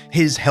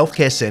 His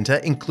healthcare centre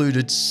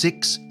included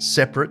 6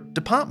 separate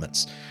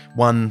departments.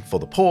 One for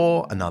the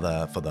poor,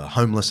 another for the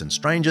homeless and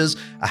strangers,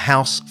 a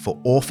house for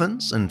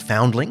orphans and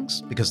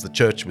foundlings, because the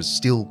church was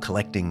still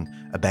collecting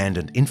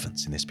abandoned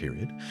infants in this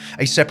period,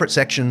 a separate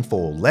section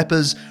for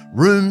lepers,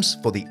 rooms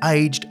for the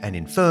aged and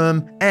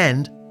infirm,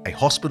 and a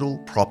hospital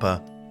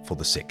proper for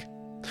the sick.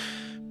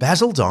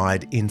 Basil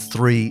died in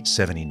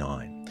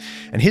 379,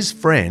 and his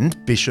friend,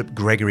 Bishop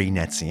Gregory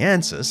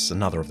Nazianzus,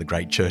 another of the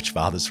great church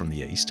fathers from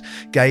the East,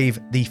 gave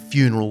the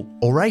funeral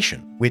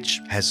oration, which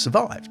has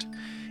survived.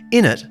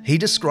 In it, he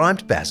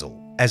described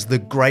Basil as the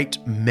great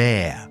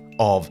mayor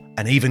of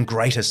an even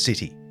greater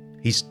city.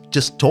 He's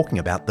just talking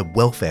about the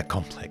welfare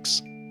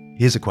complex.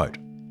 Here's a quote.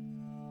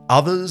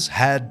 Others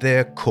had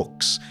their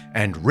cooks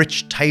and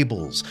rich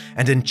tables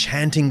and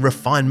enchanting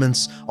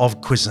refinements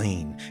of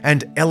cuisine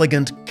and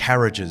elegant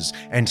carriages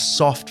and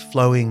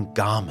soft-flowing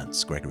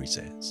garments, Gregory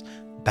says.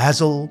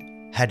 Basil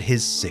had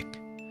his sick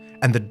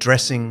and the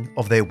dressing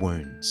of their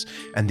wounds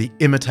and the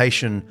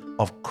imitation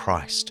of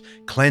Christ,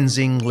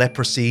 cleansing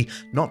leprosy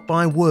not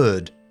by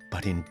word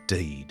but in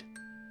deed.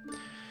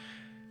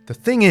 The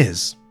thing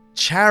is,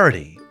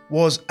 charity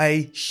was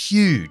a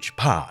huge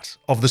part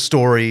of the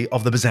story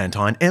of the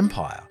Byzantine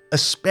Empire,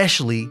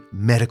 especially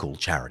medical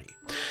charity.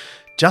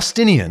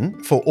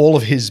 Justinian, for all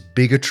of his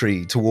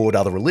bigotry toward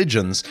other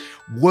religions,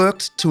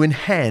 worked to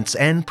enhance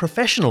and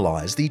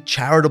professionalise the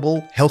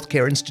charitable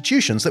healthcare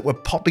institutions that were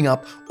popping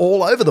up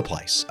all over the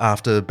place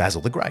after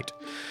Basil the Great.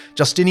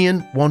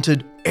 Justinian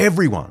wanted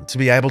everyone to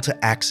be able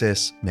to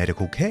access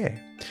medical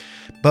care.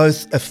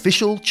 Both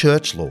official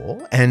church law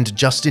and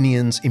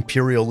Justinian's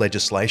imperial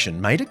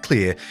legislation made it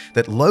clear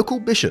that local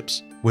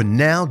bishops were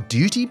now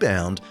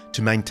duty-bound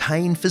to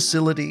maintain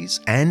facilities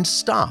and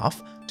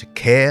staff to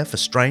care for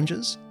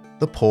strangers,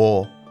 the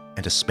poor,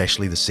 and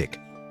especially the sick.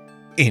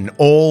 In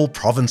all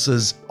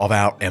provinces of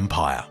our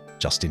empire,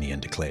 Justinian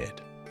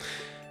declared.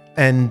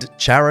 And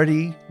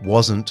charity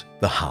wasn't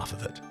the half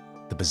of it.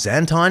 The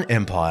Byzantine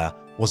Empire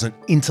was an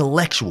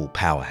intellectual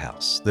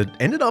powerhouse that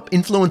ended up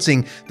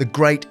influencing the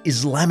great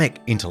Islamic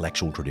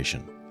intellectual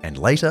tradition, and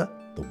later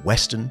the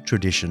Western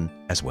tradition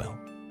as well.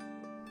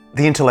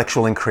 The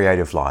intellectual and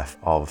creative life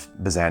of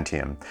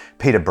Byzantium.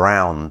 Peter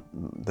Brown,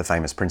 the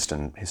famous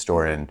Princeton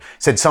historian,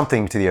 said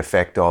something to the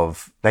effect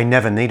of they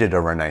never needed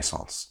a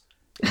renaissance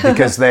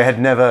because they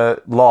had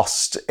never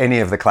lost any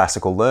of the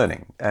classical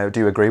learning. Do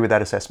you agree with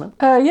that assessment?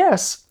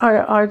 Yes,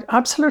 I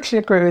absolutely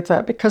agree with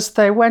that, because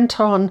they went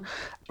on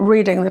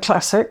reading the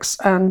classics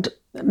and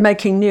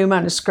making new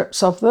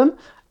manuscripts of them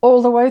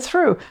all the way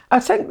through. I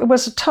think there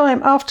was a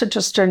time after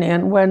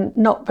Justinian when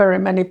not very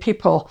many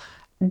people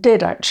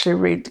did actually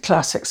read the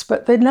classics,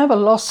 but they never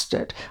lost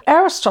it.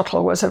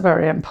 Aristotle was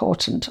very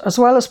important, as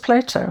well as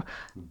Plato.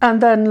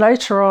 And then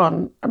later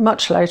on,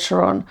 much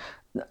later on,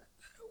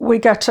 we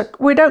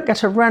don't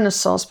get a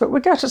renaissance, but we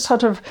get a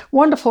sort of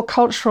wonderful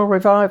cultural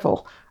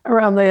revival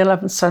around the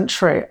 11th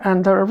century.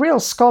 And there are real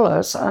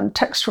scholars and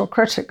textual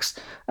critics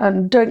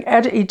and doing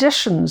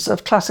editions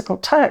of classical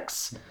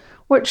texts,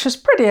 which is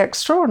pretty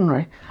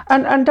extraordinary.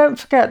 And don't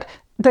forget,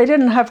 they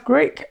didn't have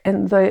Greek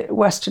in the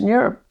Western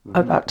Europe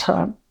at that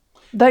time.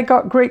 They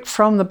got Greek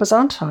from the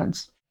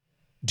Byzantines.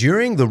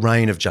 During the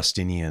reign of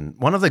Justinian,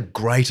 one of the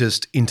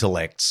greatest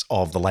intellects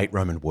of the late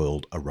Roman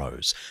world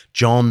arose,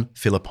 John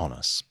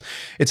Philoponus.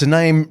 It's a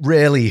name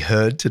rarely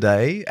heard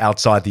today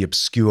outside the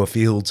obscure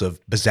fields of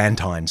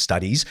Byzantine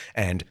studies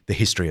and the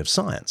history of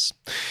science.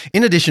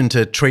 In addition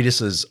to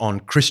treatises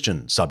on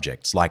Christian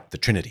subjects like the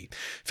Trinity,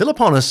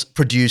 Philoponus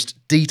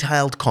produced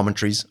detailed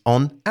commentaries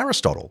on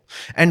Aristotle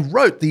and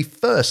wrote the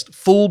first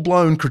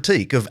full-blown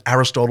critique of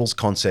Aristotle's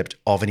concept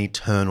of an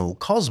eternal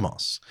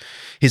cosmos.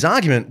 His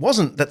argument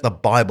wasn't that the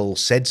Bible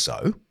said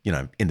so,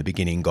 in the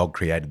beginning God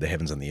created the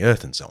heavens and the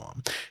earth and so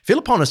on.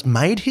 Philoponus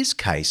made his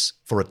case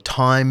for a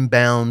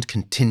time-bound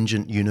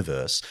contingent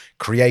universe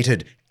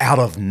created out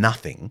of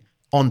nothing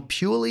on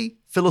purely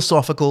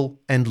philosophical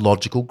and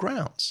logical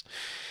grounds.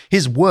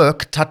 His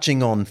work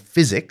touching on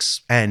physics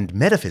and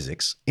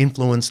metaphysics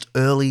influenced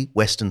early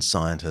Western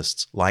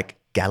scientists like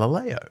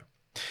Galileo.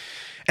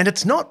 And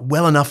it's not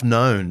well enough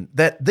known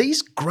that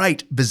these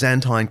great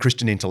Byzantine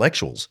Christian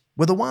intellectuals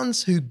were the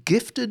ones who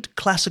gifted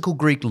classical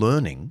Greek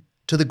learning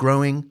to the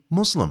growing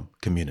Muslim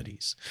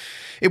communities.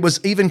 It was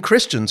even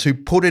Christians who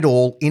put it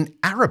all in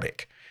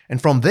Arabic. And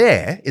from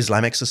there,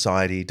 Islamic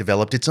society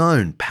developed its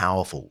own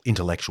powerful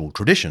intellectual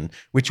tradition,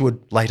 which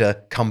would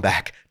later come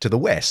back to the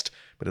West.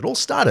 But it all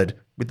started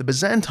with the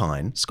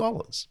Byzantine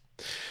scholars.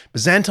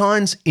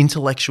 Byzantine's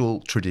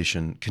intellectual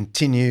tradition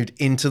continued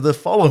into the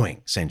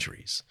following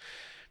centuries.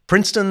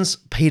 Princeton's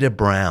Peter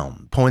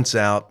Brown points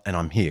out, and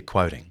I'm here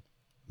quoting,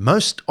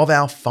 "Most of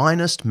our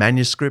finest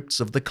manuscripts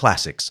of the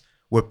classics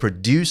were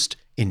produced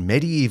in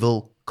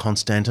medieval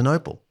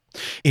Constantinople.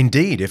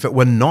 Indeed, if it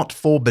were not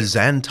for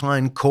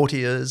Byzantine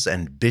courtiers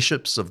and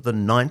bishops of the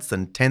 9th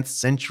and 10th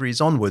centuries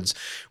onwards,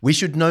 we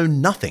should know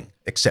nothing,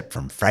 except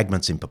from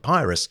fragments in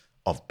papyrus,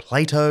 of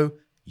Plato,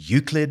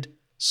 Euclid,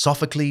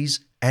 Sophocles,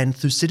 and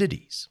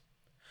Thucydides."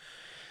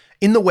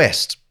 In the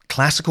West,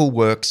 classical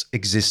works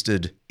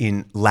existed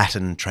in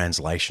Latin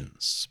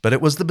translations, but it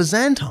was the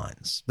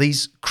Byzantines,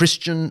 these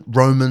Christian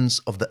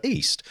Romans of the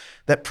East,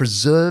 that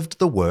preserved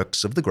the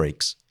works of the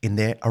Greeks in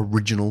their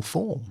original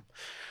form.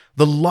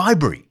 The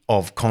Library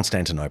of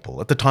Constantinople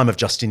at the time of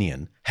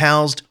Justinian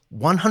housed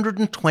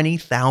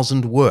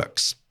 120,000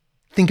 works.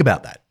 Think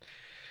about that.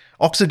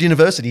 Oxford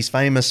University's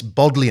famous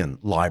Bodleian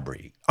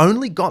Library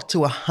only got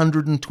to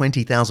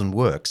 120,000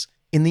 works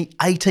in the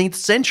 18th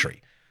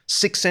century,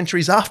 6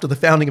 centuries after the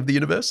founding of the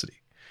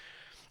university.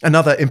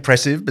 Another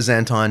impressive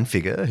Byzantine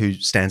figure who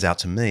stands out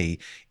to me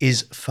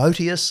is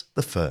Photius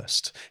I.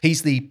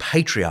 He's the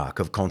patriarch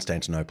of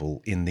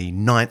Constantinople in the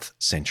 9th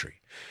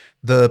century.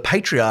 The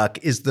patriarch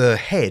is the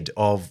head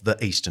of the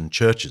Eastern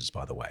churches,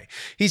 by the way.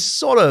 He's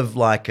sort of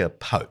like a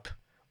pope.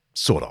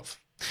 Sort of.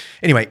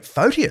 Anyway,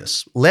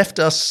 Photius left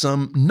us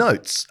some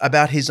notes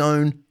about his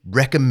own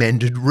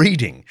recommended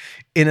reading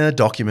in a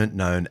document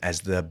known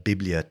as the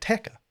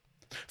Bibliotheca.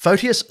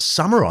 Photius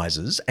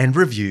summarizes and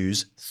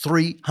reviews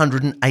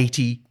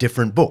 380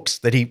 different books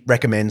that he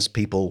recommends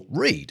people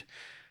read.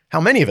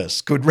 How many of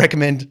us could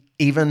recommend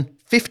even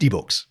 50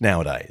 books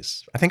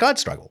nowadays? I think I'd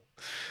struggle.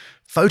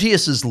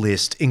 Photius's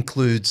list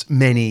includes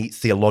many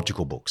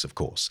theological books, of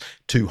course,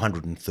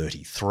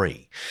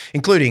 233,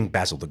 including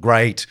Basil the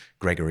Great,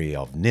 Gregory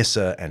of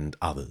Nyssa, and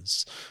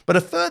others. But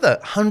a further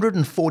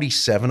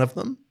 147 of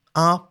them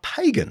are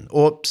pagan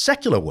or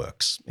secular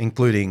works,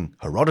 including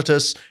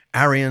Herodotus,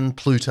 Arrian,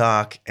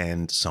 Plutarch,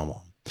 and so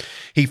on.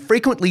 He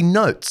frequently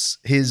notes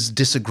his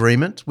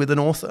disagreement with an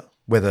author,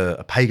 whether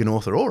a pagan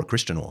author or a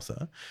Christian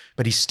author,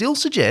 but he still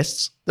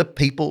suggests that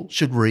people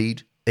should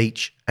read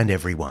each and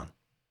every one.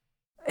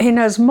 He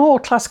knows more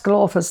classical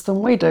authors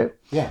than we do,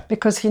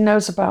 because he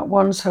knows about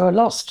ones who are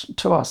lost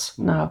to us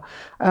now.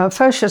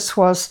 Photius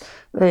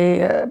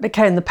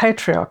became the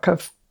patriarch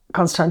of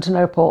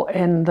Constantinople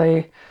in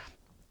the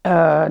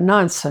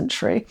 9th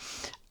century.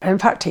 In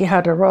fact, he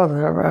had a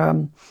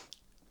rather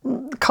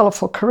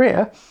colourful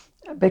career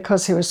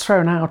because he was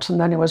thrown out and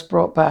then he was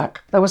brought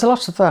back. There was a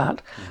lot of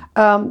that.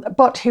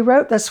 But he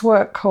wrote this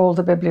work called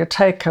the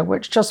Bibliotheca,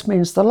 which just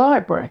means the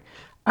library.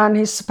 And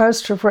he's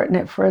supposed to have written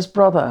it for his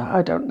brother.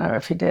 I don't know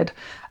if he did.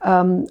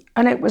 And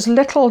it was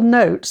little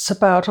notes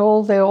about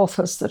all the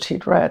authors that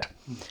he'd read.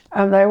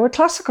 And they were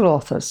classical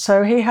authors.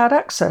 So he had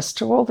access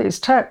to all these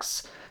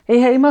texts.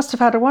 He must have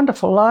had a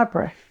wonderful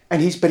library.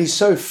 And he's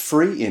so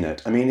free in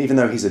it. I mean, even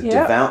though he's a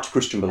devout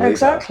Christian believer,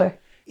 exactly,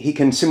 he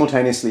can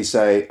simultaneously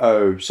say,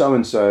 oh,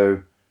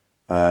 so-and-so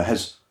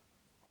has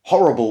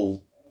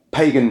horrible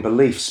pagan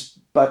beliefs,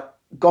 but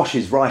gosh,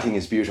 his writing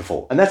is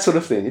beautiful, and that sort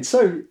of thing. It's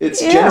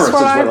generous as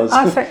well as...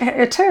 I think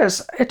it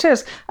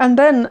is. And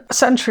then a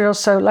century or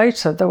so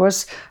later, there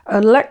was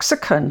a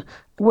lexicon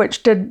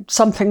which did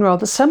something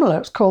rather similar.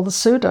 It's called the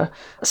Suda.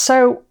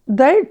 So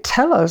they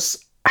tell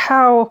us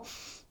how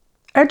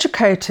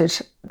educated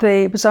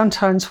the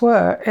Byzantines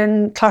were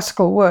in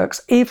classical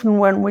works, even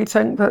when we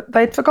think that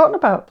they'd forgotten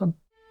about them.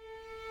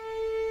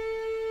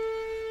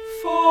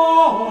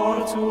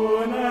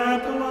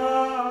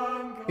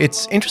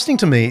 It's interesting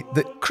to me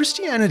that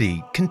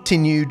Christianity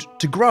continued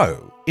to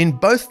grow in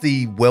both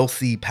the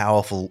wealthy,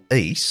 powerful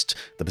East,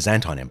 the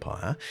Byzantine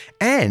Empire,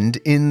 and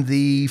in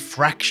the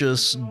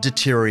fractious,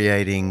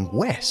 deteriorating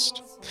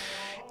West.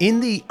 In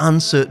the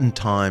uncertain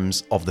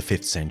times of the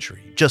 5th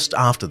century, just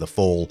after the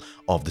fall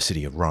of the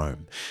city of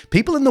Rome,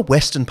 people in the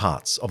western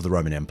parts of the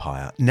Roman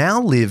Empire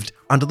now lived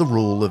under the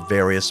rule of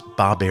various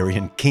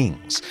barbarian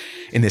kings.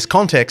 In this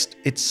context,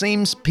 it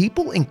seems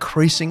people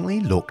increasingly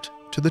looked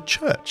to the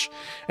church,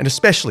 and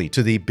especially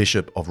to the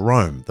Bishop of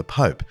Rome, the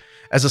Pope,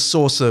 as a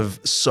source of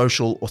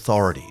social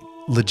authority,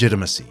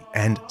 legitimacy,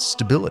 and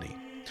stability.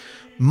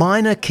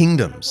 Minor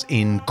kingdoms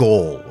in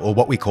Gaul, or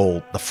what we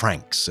call the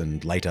Franks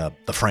and later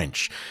the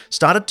French,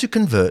 started to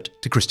convert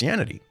to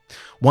Christianity.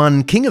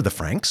 One king of the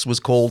Franks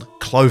was called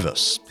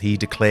Clovis. He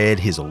declared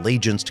his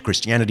allegiance to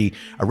Christianity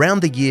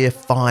around the year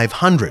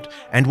 500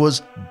 and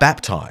was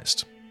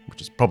baptized,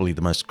 which is probably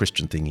the most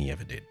Christian thing he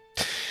ever did.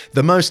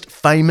 The most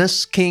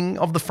famous king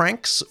of the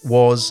Franks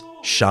was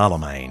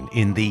Charlemagne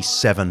in the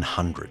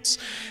 700s.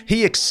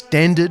 He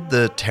extended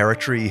the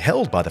territory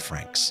held by the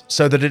Franks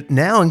so that it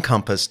now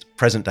encompassed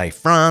present-day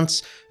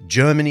France,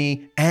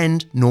 Germany,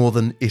 and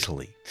northern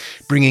Italy,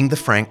 bringing the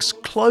Franks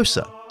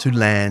closer to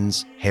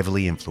lands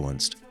heavily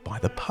influenced by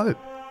the Pope.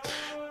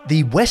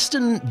 The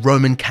Western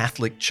Roman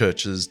Catholic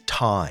Church's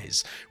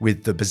ties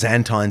with the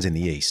Byzantines in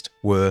the East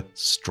were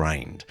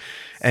strained.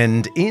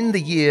 And in the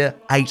year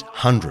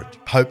 800,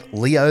 Pope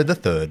Leo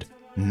III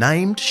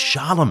named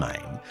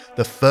Charlemagne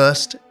the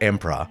first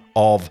emperor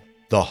of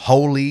the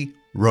Holy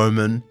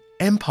Roman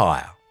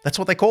Empire. That's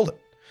what they called it.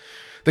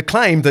 The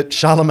claim that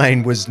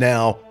Charlemagne was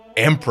now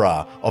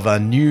emperor of a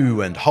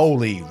new and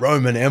holy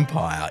Roman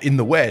Empire in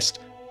the West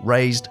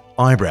raised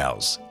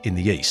eyebrows in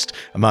the East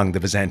among the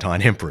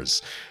Byzantine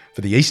emperors. For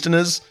the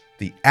Easterners,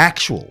 the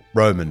actual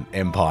Roman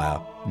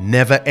Empire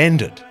never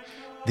ended.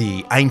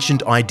 The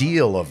ancient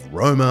ideal of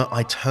Roma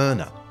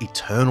Aeterna,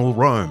 eternal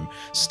Rome,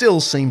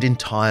 still seemed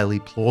entirely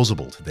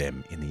plausible to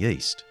them in the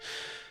East.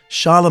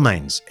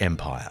 Charlemagne's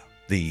empire,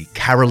 the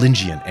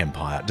Carolingian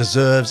Empire,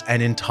 deserves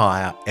an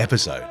entire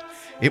episode.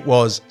 It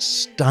was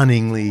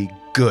stunningly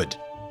good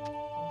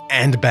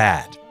and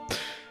bad.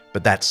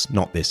 But that's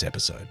not this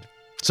episode.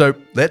 So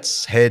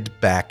let's head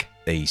back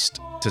east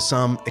to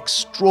some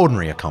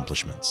extraordinary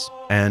accomplishments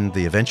and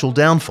the eventual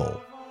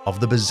downfall of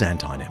the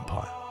Byzantine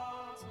Empire.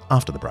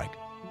 After the break.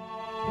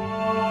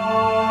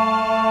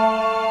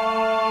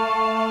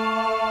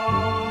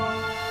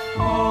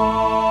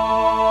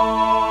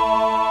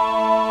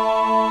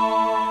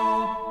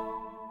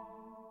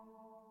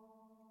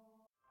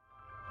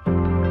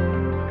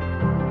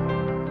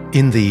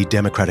 In the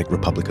Democratic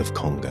Republic of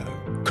Congo,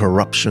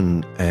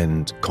 corruption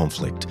and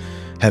conflict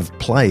have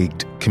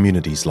plagued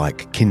communities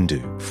like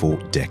Kindu for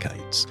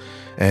decades,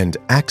 and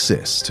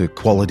access to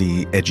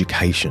quality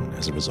education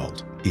as a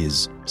result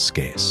is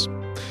scarce.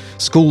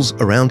 Schools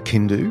around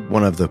Kindu,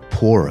 one of the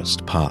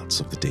poorest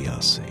parts of the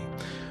DRC,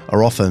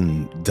 are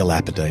often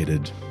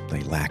dilapidated.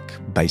 They lack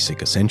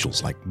basic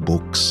essentials like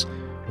books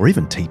or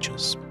even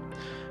teachers.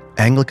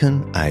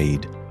 Anglican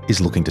Aid is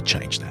looking to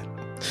change that.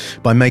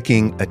 By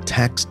making a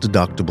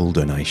tax-deductible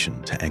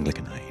donation to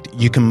Anglican Aid,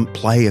 you can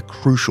play a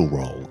crucial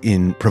role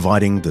in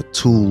providing the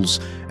tools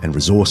and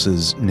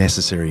resources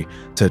necessary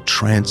to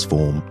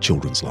transform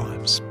children's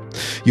lives.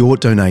 Your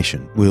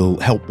donation will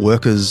help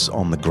workers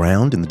on the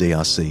ground in the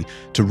DRC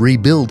to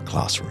rebuild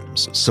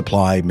classrooms,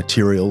 supply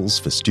materials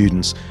for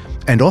students,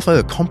 and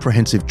offer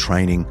comprehensive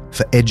training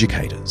for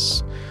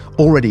educators.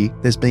 Already,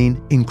 there's been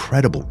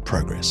incredible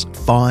progress.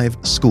 5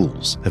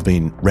 schools have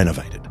been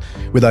renovated,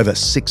 with over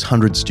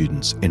 600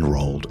 students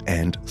enrolled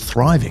and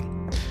thriving.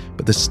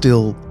 But there's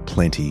still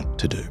plenty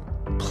to do.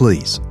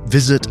 Please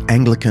visit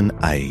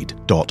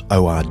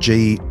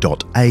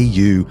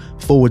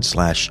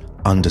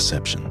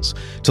anglicanAid.org.au/undeceptions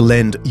to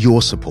lend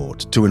your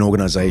support to an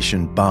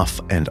organisation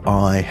Buff and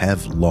I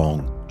have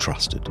long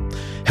trusted.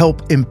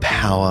 Help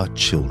empower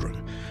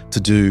children to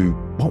do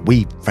what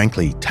we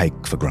frankly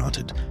take for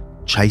granted: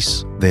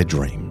 chase their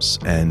dreams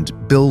and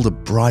build a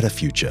brighter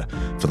future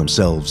for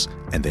themselves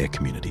and their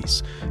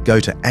communities. Go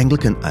to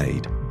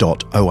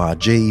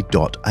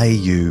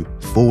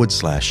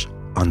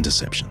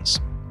anglicanaid.org.au/undeceptions.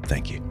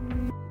 Thank you.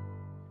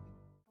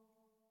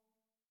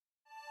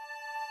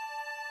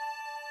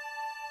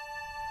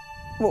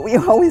 Well, we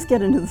always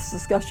get into this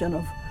discussion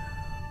of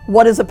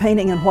what is a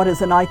painting and what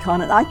is an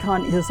icon. An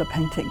icon is a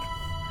painting,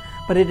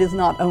 but it is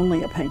not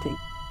only a painting.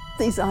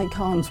 These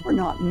icons were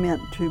not meant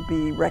to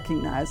be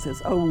recognized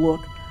as, oh,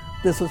 look,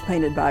 this was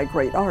painted by a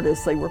great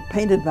artist. They were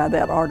painted by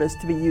that artist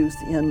to be used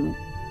in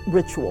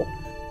ritual.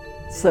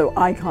 So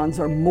icons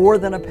are more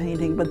than a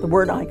painting, but the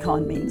word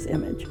icon means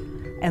image.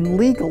 And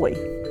legally,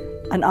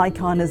 an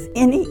icon is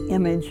any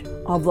image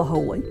of the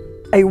holy,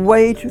 a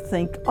way to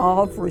think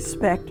of,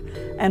 respect,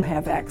 and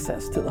have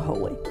access to the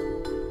holy.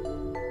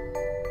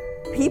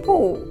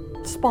 People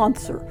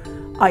sponsor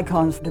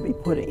icons to be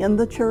put in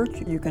the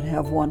church. You can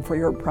have one for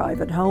your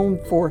private home,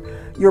 for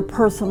your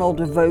personal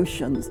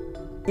devotions.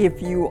 If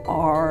you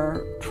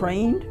are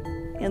trained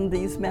in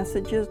these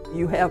messages,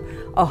 you have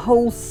a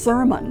whole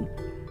sermon.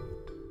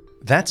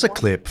 That's a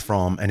clip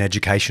from an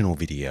educational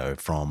video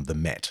from the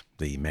Met,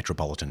 the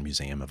Metropolitan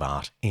Museum of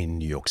Art in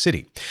New York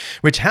City,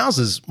 which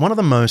houses one of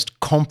the most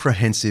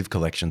comprehensive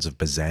collections of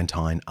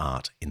Byzantine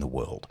art in the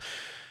world.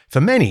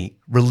 For many,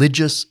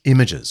 religious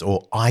images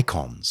or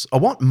icons are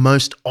what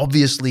most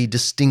obviously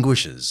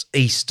distinguishes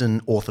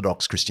Eastern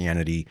Orthodox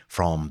Christianity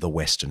from the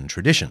Western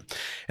tradition.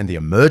 And the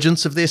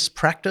emergence of this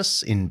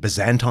practice in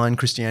Byzantine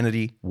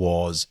Christianity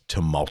was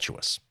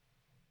tumultuous.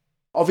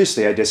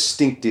 Obviously, a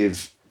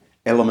distinctive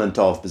element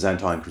of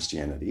Byzantine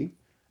Christianity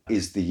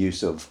is the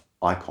use of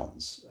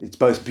icons. It's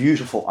both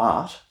beautiful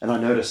art, and I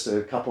noticed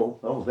a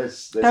couple,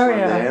 there's one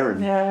there,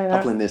 and a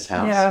couple in this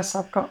house. Yes,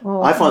 I've got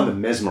more. I find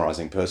them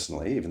mesmerising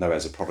personally, even though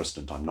as a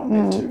Protestant I'm not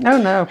meant to.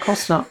 No, of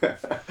course not.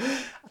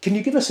 Can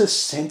you give us a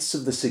sense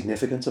of the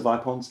significance of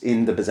icons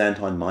in the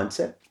Byzantine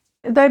mindset?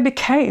 They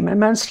became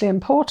immensely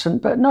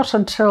important, but not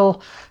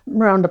until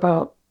round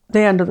about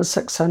the end of the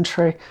 6th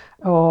century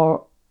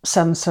or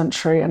 7th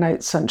century and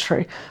 8th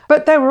century.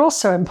 But they were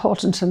also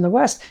important in the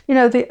West. You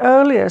know, the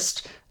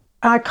earliest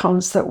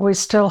icons that we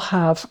still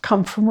have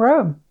come from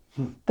Rome.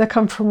 They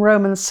come from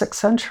Rome in the 6th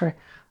century.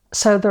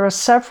 So there are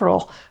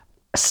several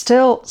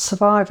still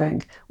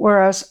surviving,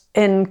 whereas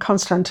in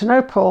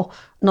Constantinople,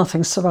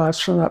 nothing survives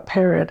from that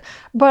period.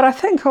 But I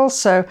think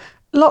also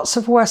lots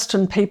of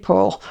Western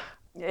people,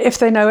 if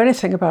they know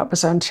anything about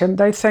Byzantium,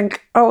 they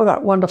think, oh,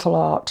 that wonderful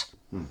art.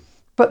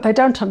 But they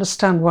don't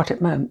understand what it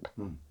meant.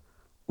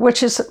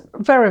 Which is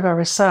very,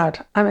 very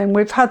sad. I mean,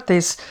 we've had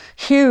these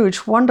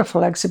huge,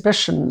 wonderful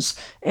exhibitions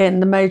in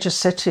the major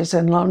cities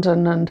in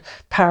London and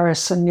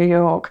Paris and New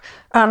York.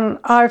 And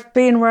I've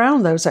been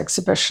around those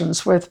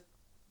exhibitions with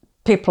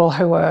people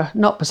who are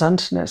not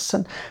Byzantinists,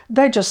 and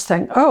they just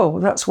think, oh,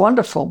 that's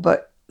wonderful,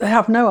 but they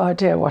have no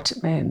idea what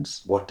it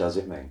means. What does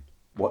it mean?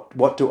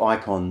 What do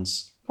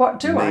icons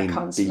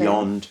icons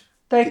beyond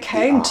They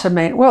came to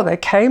mean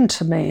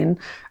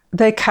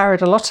they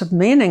carried a lot of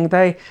meaning.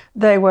 They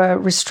were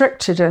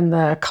restricted in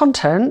their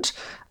content,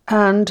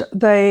 and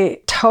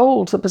they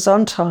told the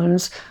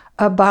Byzantines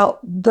about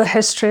the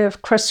history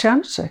of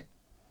Christianity.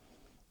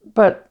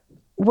 But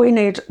we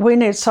need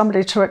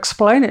somebody to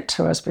explain it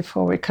to us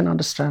before we can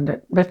understand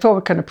it, before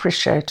we can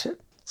appreciate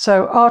it.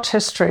 So art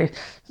history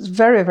is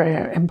very,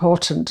 very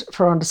important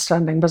for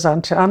understanding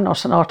Byzantium. I'm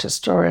not an art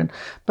historian,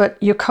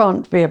 but you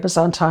can't be a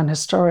Byzantine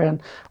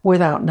historian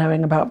without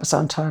knowing about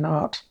Byzantine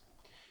art.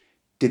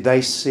 Did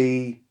they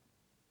see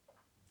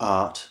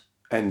art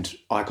and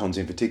icons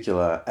in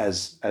particular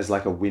as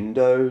like a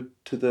window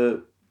to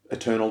the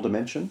eternal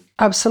dimension?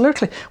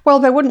 Absolutely. Well,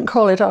 they wouldn't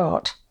call it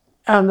art.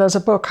 And there's a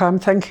book I'm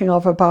thinking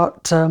of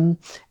about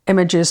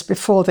images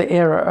before the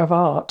era of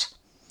art,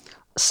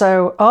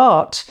 So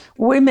art,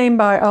 we mean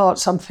by art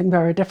something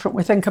very different.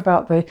 We think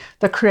about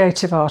the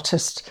creative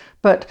artist,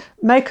 but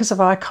makers of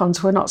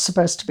icons were not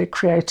supposed to be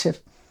creative.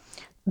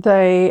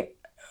 They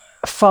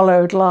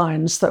followed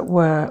lines that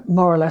were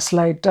more or less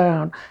laid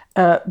down.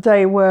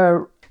 They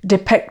were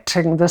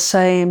depicting the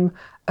same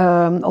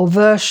or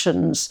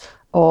versions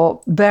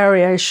or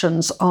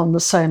variations on the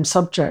same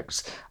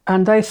subjects,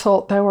 and they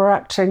thought they were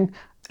acting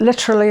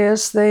literally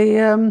as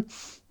the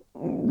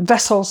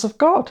vessels of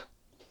God.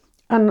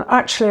 And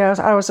actually,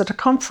 I was at a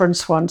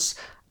conference once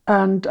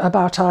and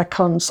about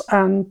icons,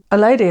 and a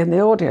lady in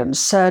the audience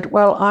said,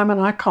 well, I'm an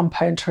icon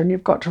painter, and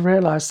you've got to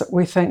realise that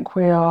we think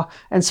we are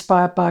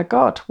inspired by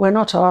God. We're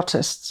not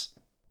artists.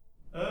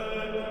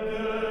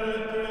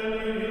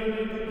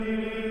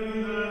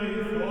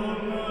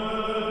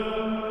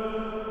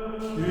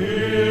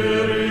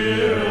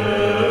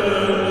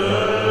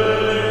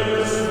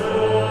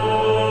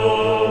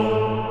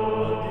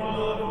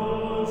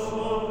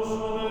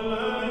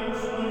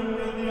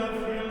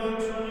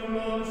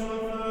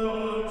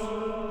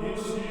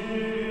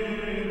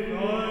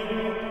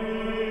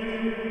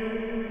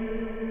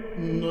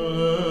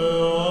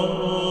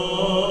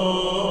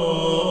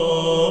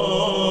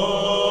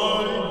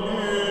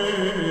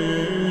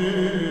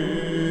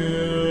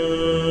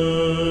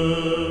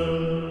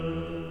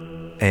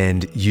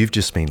 And you've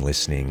just been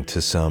listening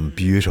to some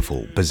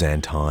beautiful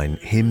Byzantine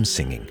hymn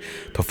singing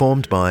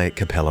performed by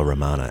Capella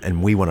Romana,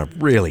 and we want to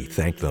really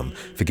thank them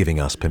for giving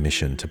us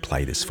permission to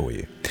play this for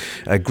you.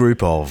 A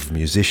group of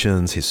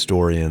musicians,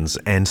 historians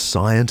and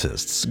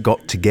scientists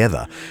got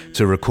together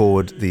to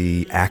record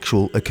the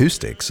actual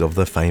acoustics of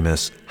the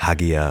famous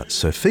Hagia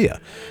Sophia,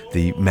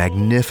 the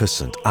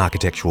magnificent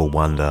architectural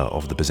wonder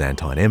of the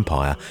Byzantine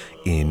Empire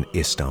in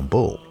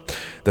Istanbul.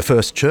 The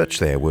first church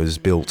there was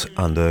built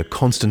under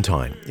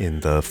Constantine in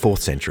the 4th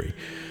century,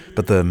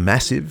 but the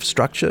massive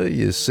structure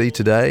you see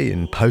today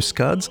in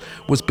postcards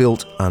was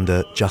built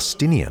under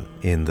Justinian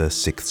in the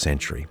 6th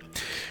century.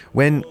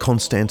 When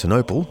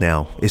Constantinople,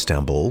 now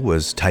Istanbul,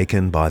 was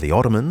taken by the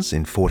Ottomans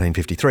in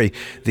 1453,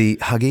 the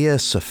Hagia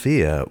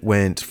Sophia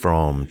went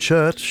from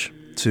church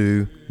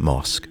to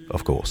mosque,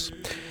 of course.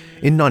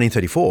 In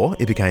 1934,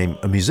 it became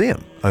a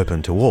museum,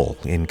 open to all,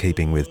 in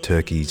keeping with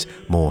Turkey's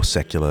more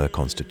secular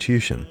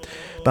constitution.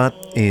 But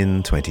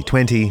in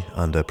 2020,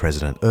 under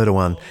President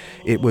Erdogan,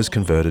 it was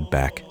converted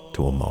back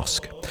to a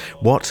mosque.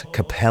 What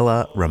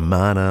Capella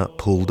Romana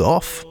pulled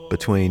off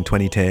between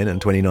 2010 and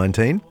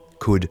 2019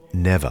 could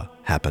never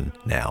happen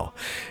now.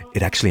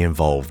 It actually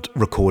involved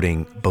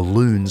recording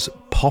balloons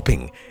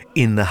popping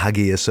in the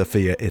Hagia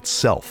Sophia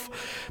itself.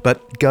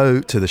 But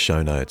go to the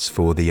show notes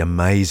for the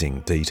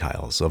amazing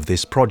details of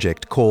this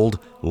project called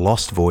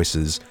Lost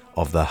Voices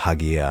of the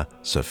Hagia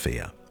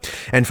Sophia.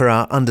 And for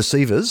our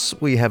undeceivers,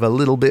 we have a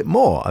little bit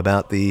more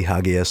about the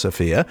Hagia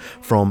Sophia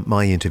from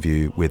my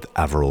interview with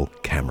Avril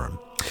Cameron.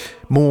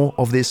 More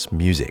of this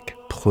music,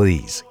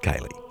 please,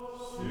 Kaylee.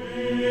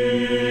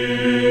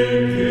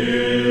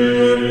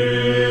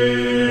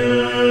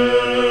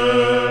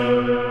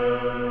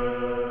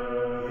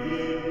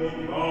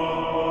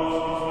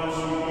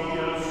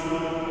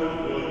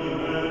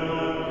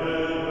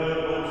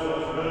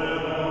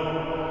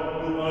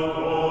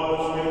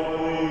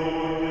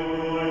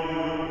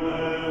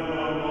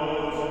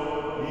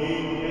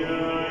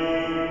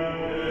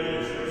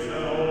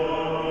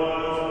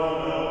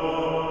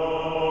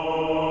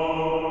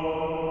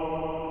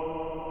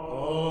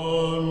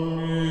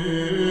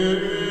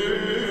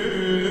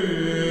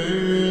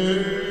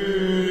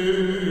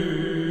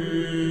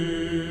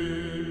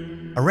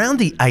 Around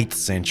the 8th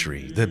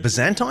century, the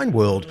Byzantine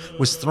world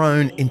was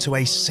thrown into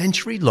a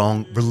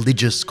century-long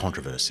religious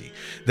controversy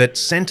that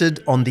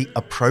centred on the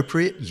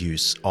appropriate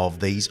use of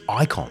these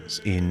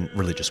icons in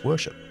religious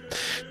worship.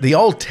 The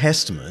Old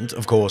Testament,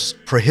 of course,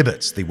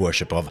 prohibits the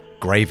worship of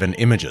graven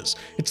images.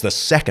 It's the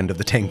second of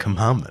the 10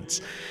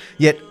 Commandments.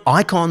 Yet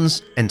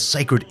icons and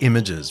sacred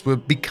images were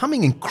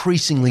becoming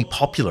increasingly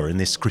popular in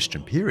this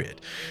Christian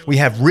period. We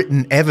have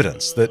written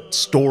evidence that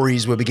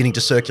stories were beginning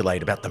to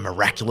circulate about the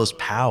miraculous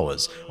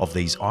powers of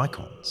these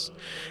icons.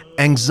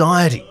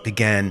 Anxiety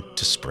began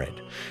to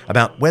spread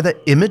about whether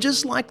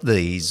images like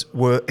these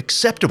were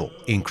acceptable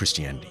in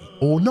Christianity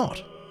or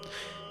not.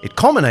 It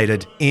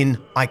culminated in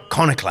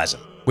iconoclasm,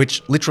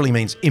 which literally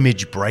means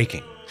image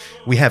breaking.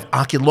 We have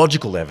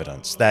archaeological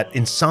evidence that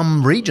in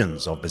some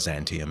regions of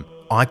Byzantium,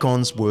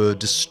 icons were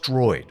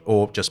destroyed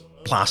or just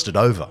plastered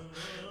over.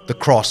 The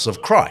cross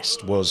of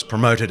Christ was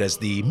promoted as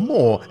the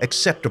more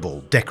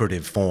acceptable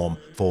decorative form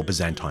for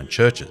Byzantine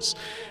churches,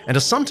 and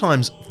a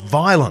sometimes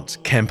violent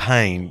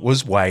campaign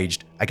was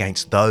waged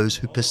against those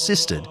who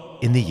persisted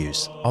in the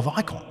use of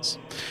icons.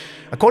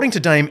 According to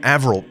Dame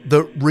Avril,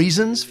 the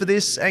reasons for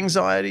this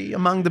anxiety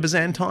among the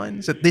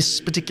Byzantines at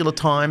this particular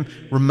time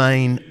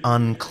remain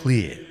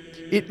unclear.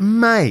 It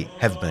may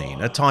have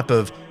been a type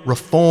of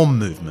reform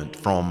movement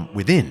from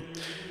within.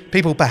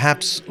 People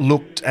perhaps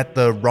looked at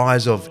the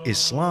rise of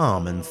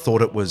Islam and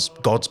thought it was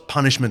God's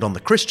punishment on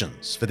the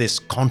Christians for this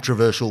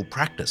controversial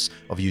practice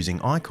of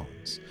using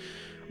icons.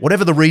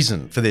 Whatever the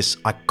reason for this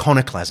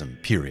iconoclasm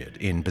period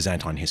in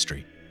Byzantine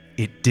history,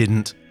 it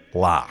didn't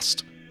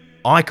last.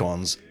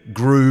 Icons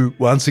grew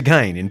once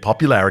again in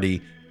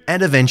popularity,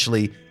 and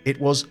eventually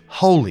it was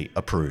wholly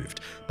approved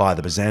by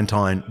the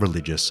Byzantine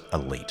religious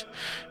elite.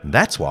 And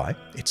that's why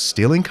it's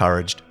still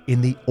encouraged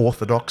in the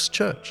Orthodox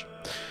Church.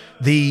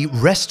 The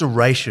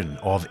restoration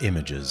of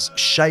images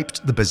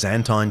shaped the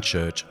Byzantine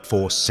Church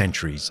for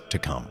centuries to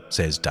come,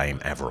 says Dame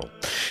Averill,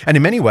 and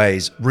in many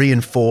ways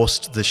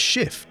reinforced the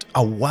shift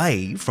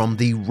away from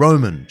the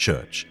Roman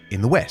Church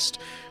in the West,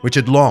 which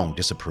had long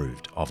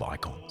disapproved of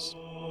icons.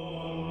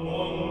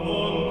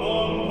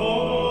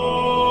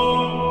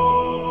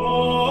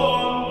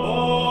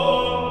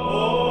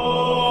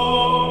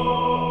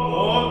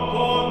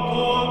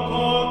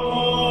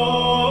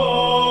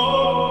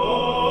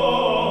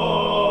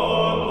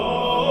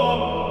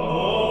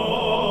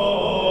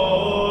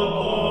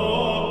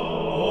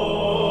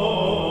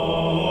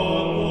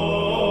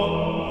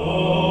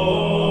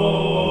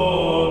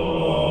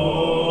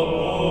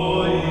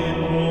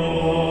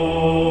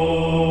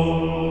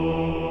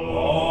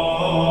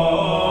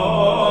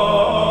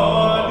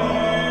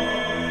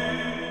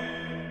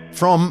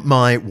 From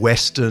my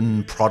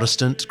Western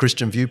Protestant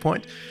Christian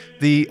viewpoint,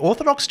 the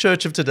Orthodox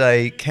Church of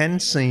today can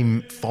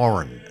seem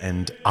foreign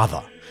and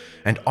other.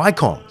 And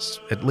icons,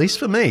 at least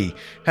for me,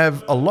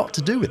 have a lot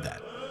to do with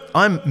that.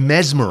 I'm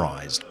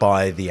mesmerised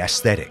by the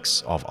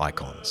aesthetics of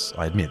icons,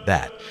 I admit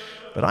that.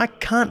 But I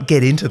can't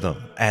get into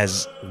them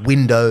as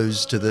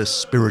windows to the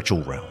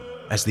spiritual realm,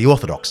 as the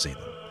Orthodox see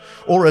them,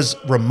 or as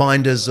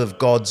reminders of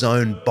God's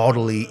own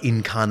bodily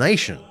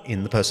incarnation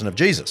in the person of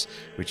Jesus,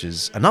 which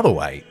is another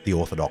way the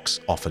Orthodox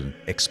often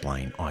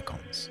explain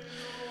icons.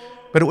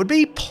 But it would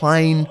be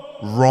plain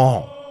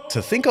wrong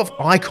to think of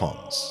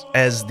icons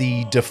as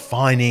the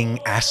defining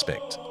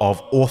aspect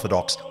of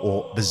Orthodox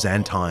or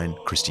Byzantine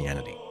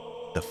Christianity.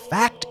 The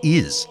fact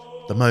is,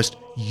 the most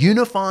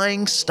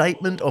unifying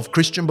statement of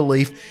Christian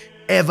belief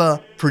ever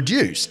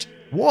produced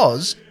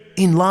was,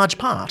 in large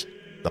part,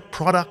 the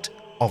product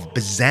of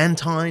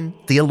Byzantine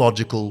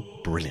theological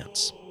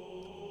brilliance.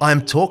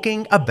 I'm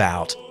talking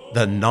about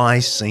the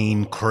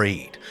Nicene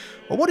Creed,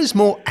 or what is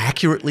more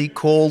accurately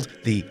called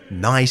the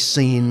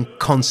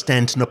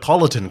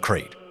Nicene-Constantinopolitan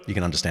Creed. You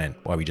can understand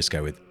why we just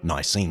go with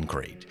Nicene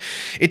Creed.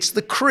 It's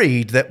the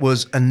creed that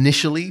was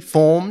initially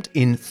formed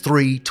in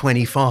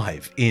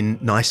 325 in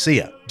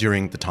Nicaea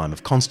during the time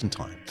of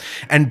Constantine,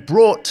 and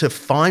brought to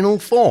final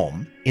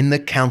form in the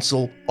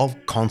Council of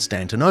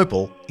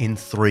Constantinople in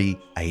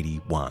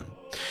 381.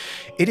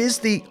 It is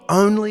the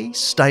only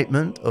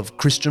statement of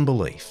Christian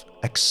belief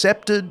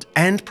accepted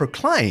and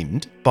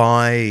proclaimed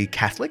by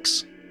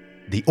Catholics,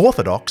 the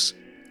Orthodox,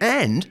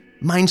 and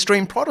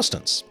mainstream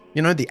Protestants.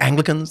 You know, the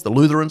Anglicans, the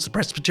Lutherans, the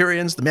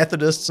Presbyterians, the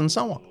Methodists, and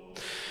so on.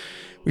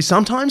 We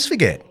sometimes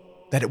forget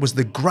that it was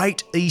the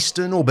great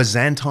Eastern or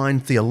Byzantine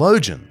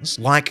theologians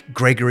like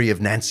Gregory of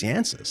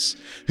Nazianzus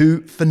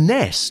who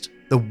finessed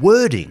the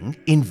wording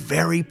in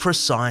very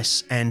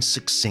precise and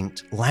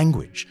succinct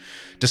language,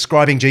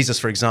 describing Jesus,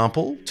 for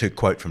example, to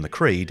quote from the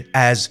Creed,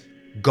 as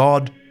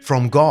God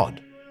from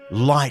God,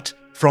 light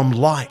from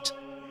light,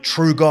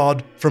 true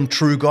God from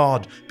true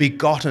God,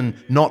 begotten,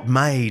 not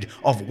made,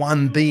 of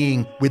one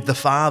being with the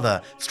Father.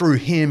 Through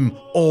him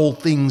all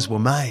things were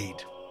made.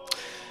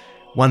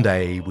 One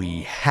day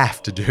we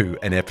have to do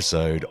an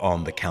episode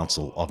on the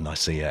Council of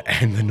Nicaea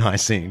and the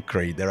Nicene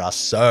Creed. There are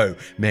so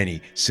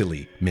many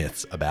silly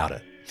myths about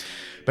it.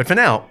 But for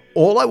now,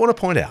 all I want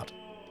to point out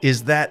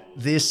is that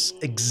this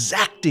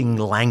exacting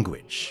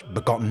language,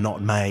 begotten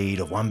not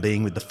made, of one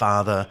being with the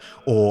Father,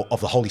 or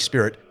of the Holy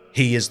Spirit,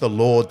 he is the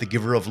Lord, the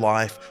giver of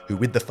life, who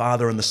with the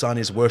Father and the Son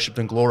is worshipped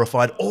and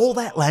glorified, all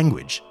that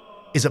language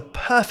is a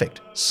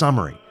perfect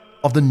summary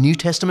of the New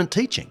Testament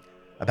teaching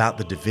about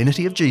the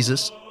divinity of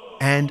Jesus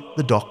and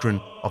the doctrine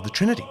of the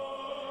Trinity.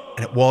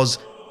 And it was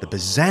the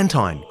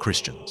Byzantine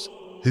Christians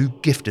who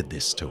gifted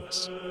this to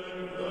us.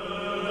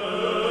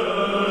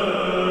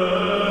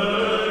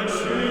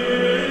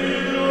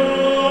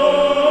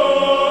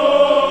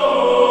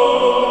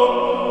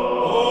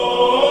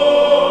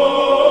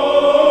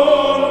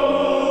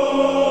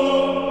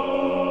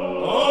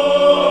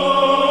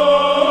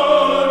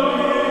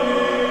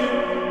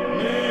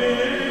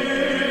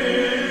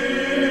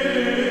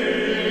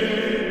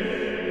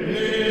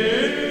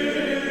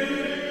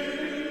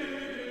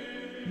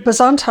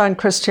 Byzantine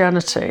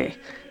Christianity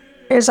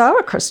is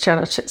our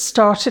Christianity. It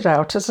started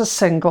out as a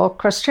single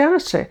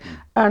Christianity,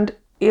 and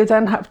you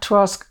then have to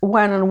ask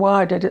when and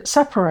why did it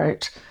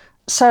separate?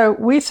 So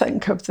we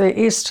think of the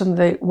East and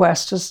the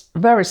West as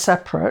very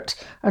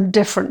separate and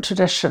different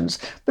traditions,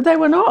 but they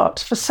were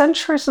not. For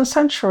centuries and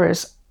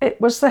centuries, it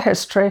was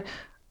simply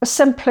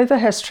the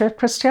history of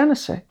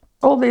Christianity.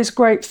 All these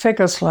great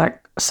figures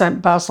like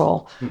St.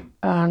 Basil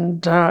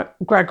and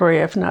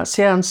Gregory of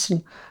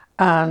Nazianzus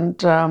and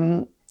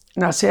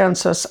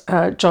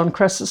Nazianzus, John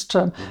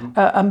Chrysostom,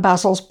 and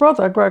Basil's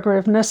brother, Gregory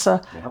of Nyssa.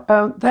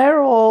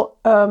 They're all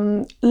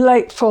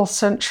late 4th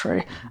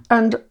century,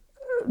 and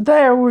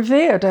they're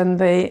revered in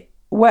the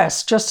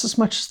West just as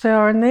much as they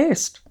are in the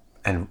East.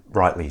 And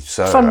rightly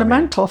so.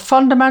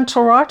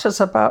 Fundamental writers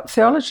about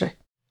theology.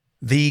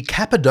 The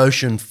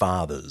Cappadocian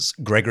Fathers,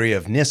 Gregory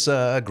of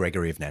Nyssa,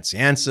 Gregory of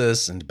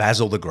Nazianzus, and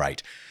Basil the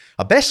Great,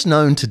 are best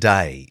known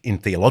today in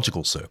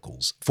theological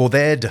circles for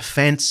their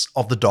defence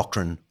of the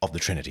doctrine of the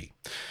Trinity.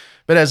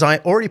 But as I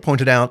already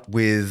pointed out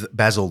with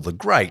Basil the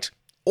Great,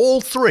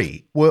 all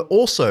three were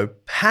also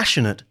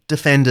passionate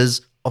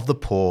defenders of the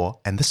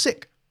poor and the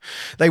sick.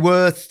 They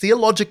were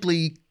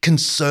theologically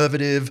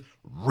conservative,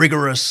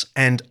 rigorous,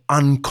 and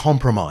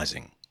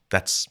uncompromising.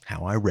 That's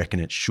how I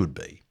reckon it should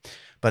be.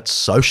 But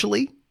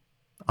socially,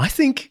 I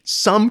think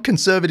some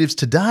conservatives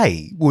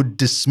today would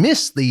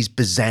dismiss these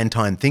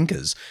Byzantine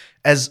thinkers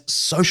as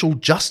social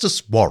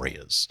justice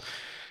warriors.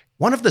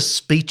 One of the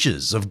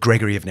speeches of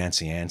Gregory of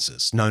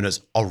Nazianzus, known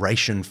as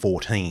Oration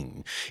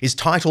 14, is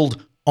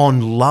titled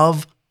On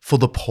Love for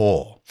the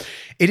Poor.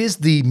 It is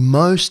the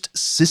most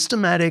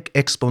systematic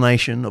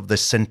explanation of the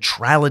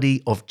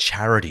centrality of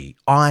charity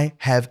I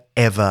have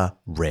ever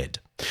read.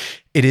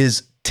 It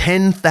is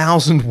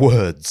 10,000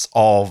 words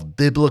of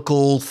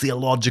biblical,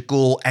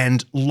 theological,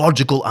 and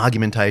logical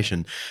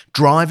argumentation,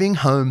 driving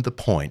home the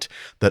point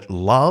that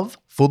love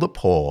for the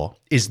poor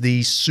is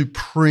the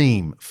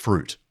supreme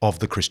fruit of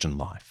the Christian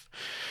life.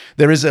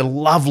 There is a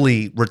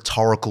lovely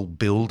rhetorical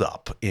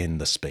build-up in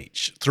the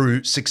speech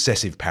through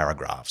successive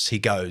paragraphs. He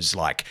goes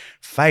like,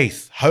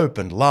 faith, hope,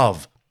 and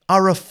love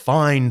are a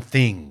fine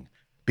thing,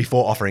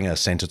 before offering a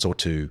sentence or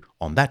two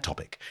on that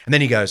topic. And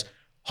then he goes,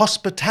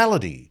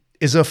 hospitality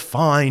is a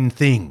fine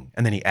thing.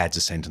 And then he adds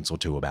a sentence or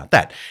two about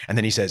that. And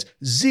then he says,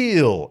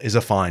 zeal is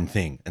a fine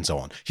thing, and so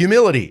on.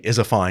 Humility is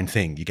a fine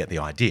thing. You get the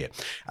idea.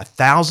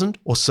 1,000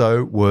 or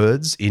so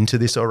words into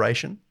this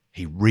oration,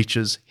 he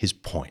reaches his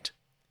point.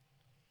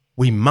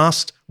 We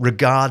must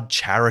regard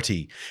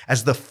charity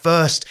as the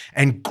first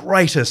and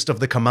greatest of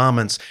the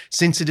commandments,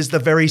 since it is the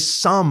very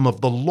sum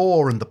of the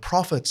law and the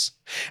prophets.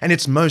 And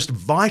its most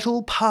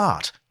vital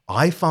part,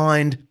 I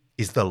find,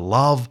 is the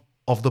love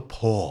of the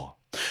poor,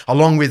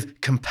 along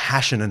with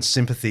compassion and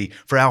sympathy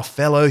for our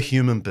fellow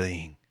human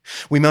being.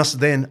 We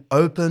must then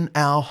open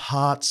our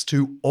hearts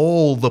to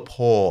all the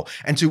poor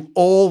and to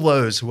all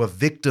those who are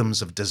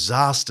victims of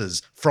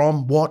disasters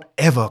from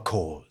whatever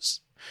cause.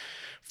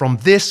 From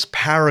this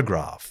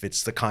paragraph,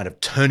 it's the kind of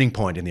turning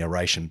point in the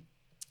oration,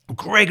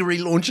 Gregory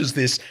launches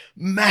this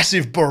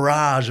massive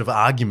barrage of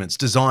arguments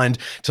designed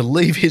to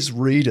leave his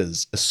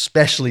readers,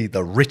 especially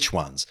the rich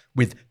ones,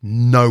 with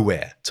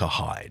nowhere to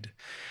hide.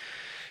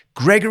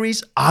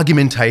 Gregory's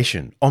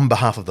argumentation on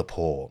behalf of the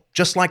poor,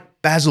 just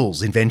like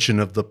Basil's invention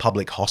of the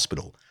public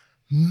hospital,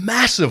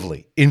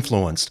 massively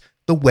influenced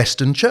the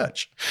Western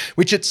Church,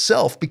 which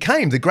itself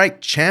became the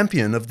great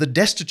champion of the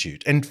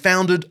destitute and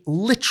founded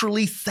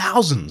literally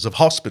thousands of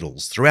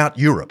hospitals throughout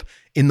Europe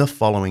in the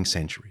following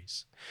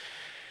centuries.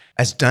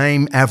 As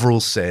Dame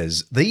Averill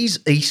says, these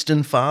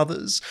Eastern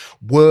fathers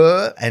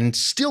were and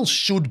still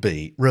should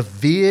be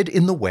revered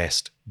in the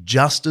West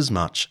just as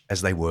much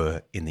as they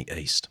were in the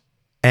East.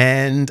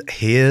 And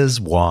here's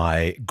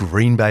why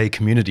Green Bay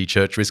Community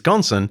Church,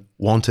 Wisconsin,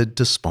 wanted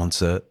to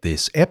sponsor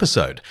this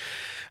episode.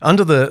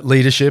 Under the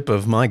leadership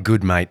of my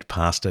good mate,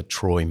 Pastor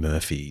Troy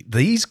Murphy,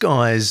 these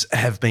guys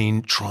have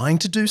been trying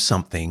to do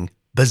something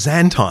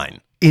Byzantine,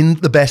 in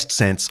the best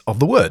sense of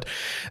the word.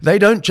 They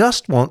don't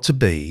just want to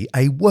be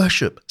a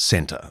worship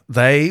centre.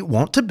 They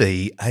want to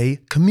be a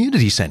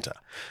community centre,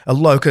 a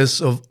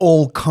locus of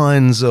all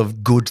kinds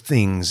of good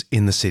things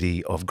in the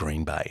city of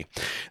Green Bay.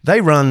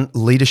 They run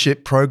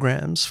leadership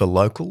programs for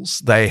locals.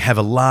 They have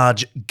a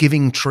large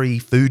Giving Tree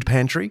food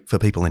pantry for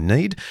people in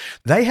need.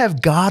 They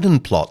have garden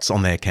plots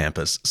on their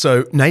campus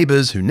so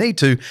neighbours who need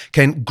to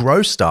can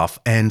grow stuff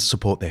and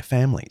support their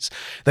families.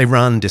 They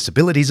run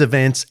disabilities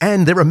events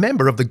and they're a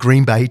member of the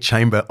Green Bay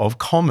Chamber of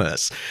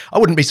Commerce. I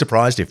wouldn't be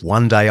surprised if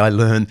one day I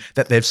learn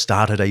that they've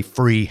started a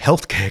free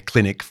healthcare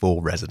clinic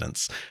for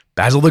residents.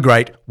 Basil the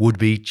Great would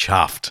be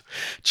chuffed.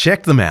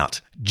 Check them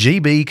out,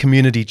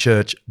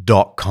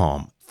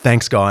 gbcommunitychurch.com.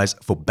 Thanks, guys,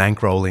 for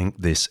bankrolling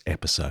this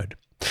episode.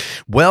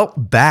 Well,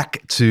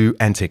 back to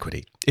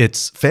antiquity.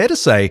 It's fair to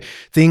say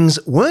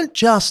things weren't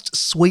just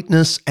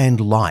sweetness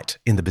and light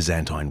in the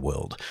Byzantine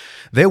world.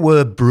 There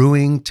were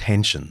brewing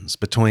tensions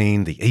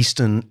between the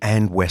Eastern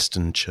and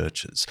Western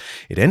churches.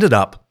 It ended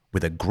up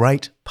with a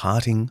great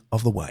parting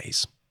of the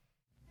ways.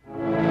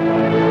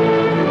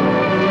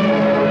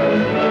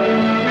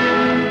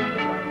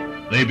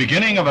 The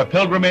beginning of a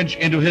pilgrimage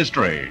into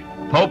history.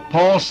 Pope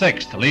Paul VI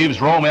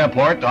leaves Rome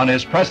Airport on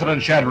his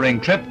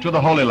precedent-shattering trip to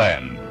the Holy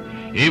Land.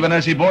 Even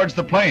as he boards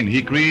the plane,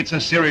 he creates a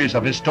series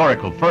of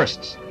historical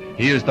firsts.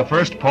 He is the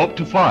first pope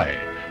to fly,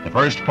 the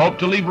first pope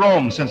to leave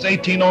Rome since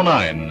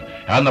 1809,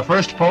 and the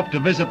first pope to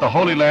visit the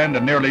Holy Land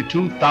in nearly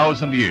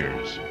 2,000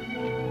 years.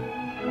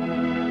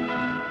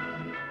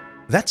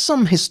 That's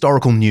some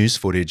historical news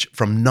footage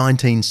from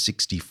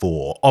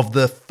 1964 of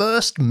the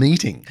first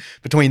meeting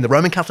between the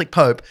Roman Catholic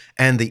Pope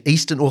and the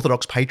Eastern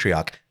Orthodox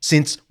Patriarch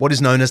since what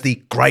is known as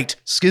the Great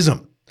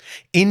Schism.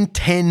 In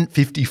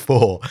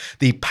 1054,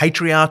 the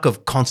Patriarch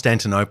of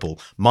Constantinople,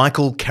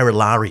 Michael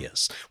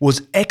Cerularius,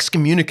 was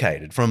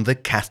excommunicated from the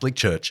Catholic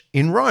Church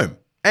in Rome.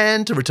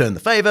 And to return the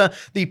favour,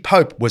 the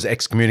Pope was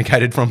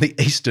excommunicated from the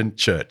Eastern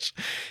Church.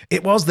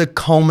 It was the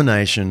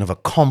culmination of a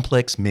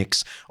complex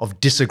mix of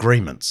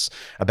disagreements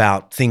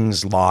about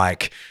things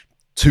like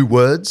 2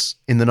 words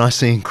in the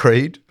Nicene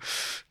Creed,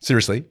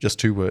 seriously, just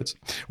 2 words,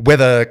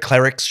 whether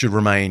clerics should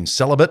remain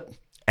celibate,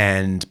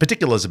 and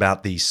particulars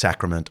about the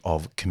sacrament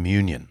of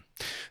communion.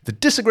 The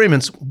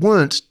disagreements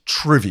weren't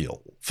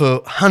trivial.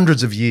 For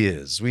hundreds of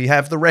years, we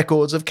have the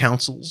records of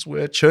councils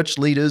where church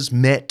leaders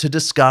met to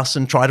discuss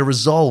and try to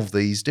resolve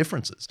these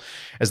differences,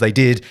 as they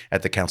did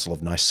at the Council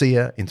of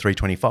Nicaea in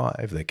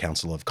 325, the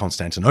Council of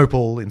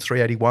Constantinople in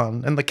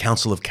 381, and the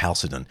Council of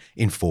Chalcedon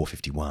in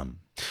 451.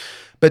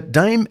 But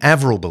Dame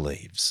Averil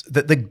believes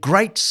that the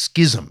Great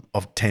Schism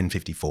of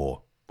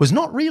 1054 was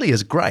not really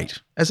as great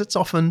as it's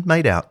often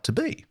made out to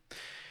be.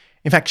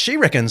 In fact, she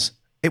reckons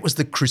it was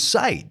the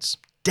Crusades,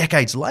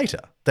 decades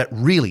later, that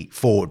really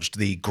forged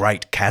the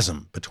great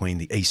chasm between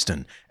the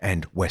Eastern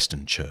and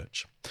Western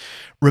Church.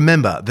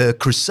 Remember, the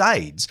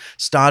Crusades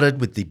started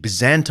with the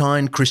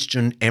Byzantine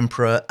Christian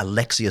Emperor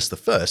Alexius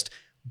I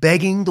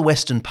begging the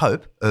Western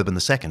Pope, Urban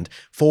II,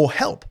 for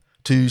help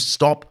to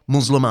stop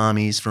Muslim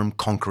armies from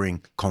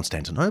conquering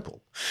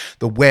Constantinople.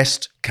 The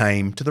West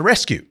came to the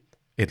rescue.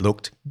 It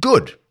looked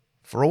good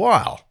for a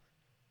while,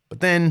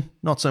 but then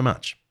not so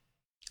much.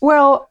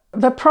 Well,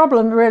 the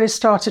problem really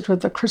started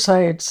with the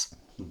Crusades.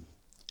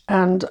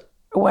 And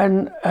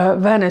when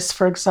Venice,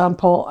 for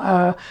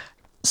example,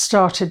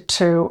 started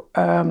to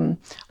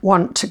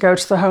want to go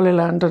to the Holy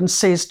Land and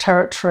seize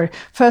territory,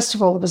 first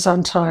of all, the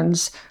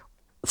Byzantines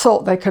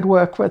thought they could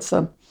work with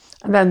them,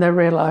 and then they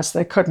realised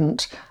they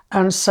couldn't.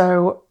 And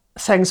so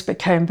things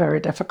became very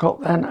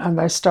difficult then, and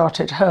they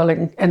started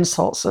hurling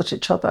insults at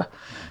each other.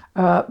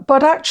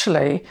 But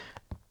actually,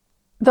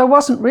 there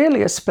wasn't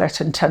really a split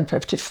in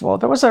 1054.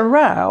 There was a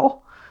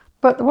row,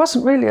 but there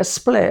wasn't really a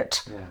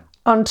split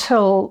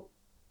until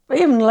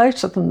even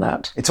later than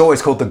that. It's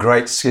always called the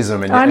Great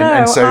Schism. I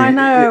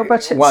know,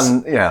 but it's...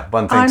 One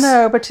thinks... I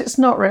know, but it's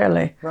not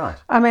really. Right.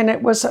 I mean,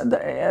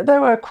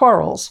 there were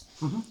quarrels,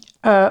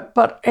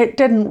 but it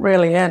didn't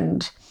really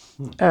end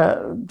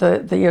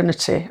the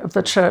unity of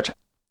the church.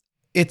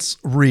 It's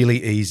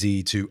really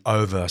easy to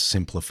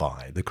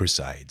oversimplify the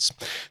Crusades.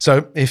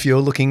 So if you're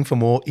looking for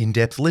more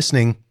in-depth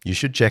listening, you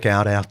should check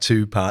out our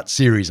 2-part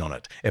series on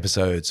it,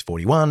 episodes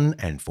 41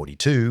 and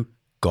 42,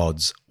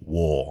 God's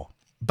War.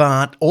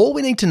 But all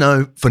we need to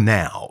know for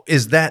now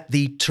is that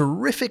the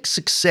terrific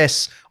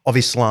success of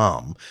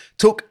Islam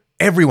took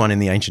everyone in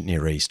the ancient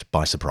Near East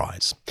by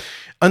surprise.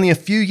 Only a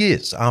few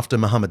years after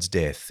Muhammad's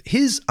death,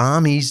 his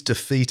armies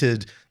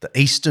defeated the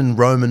Eastern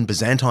Roman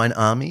Byzantine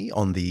army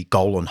on the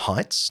Golan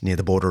Heights near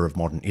the border of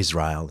modern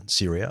Israel and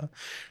Syria.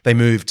 They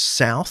moved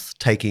south,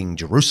 taking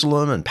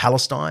Jerusalem and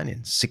Palestine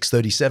in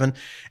 637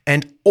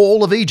 and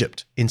all of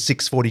Egypt in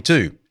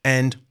 642,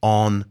 and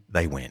on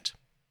they went.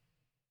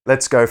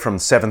 Let's go from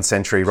 7th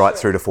century right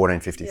through to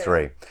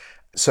 1453.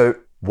 So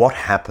what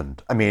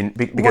happened? I mean,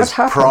 because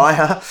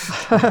prior,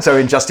 so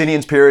in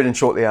Justinian's period and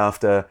shortly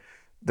after,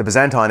 the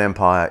Byzantine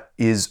Empire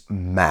is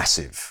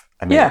massive.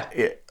 I mean,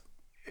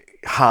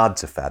 hard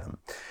to fathom.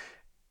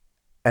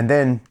 And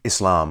then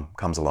Islam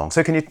comes along.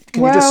 So can you just take us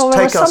through? Well,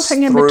 there was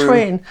something in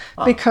between,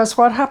 because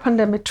what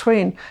happened in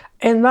between,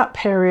 in that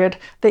period,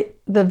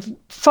 the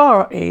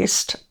Far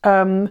East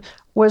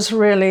was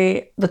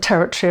really the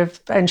territory of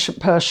ancient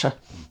Persia,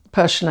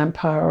 Persian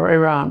Empire or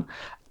Iran.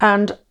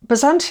 And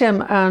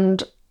Byzantium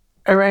and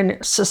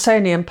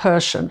Sasanian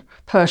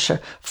Persia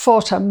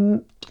fought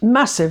a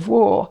massive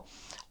war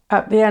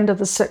at the end of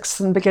the 6th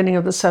and beginning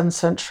of the 7th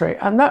century.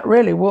 And that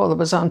really wore the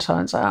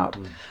Byzantines out.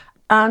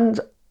 And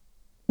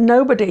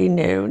nobody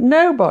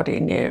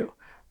knew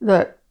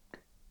that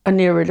a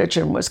new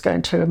religion was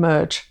going to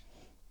emerge.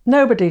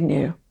 Nobody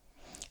knew.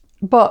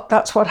 But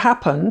that's what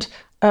happened.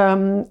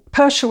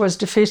 Persia was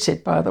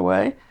defeated, by the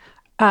way,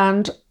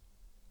 and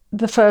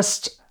the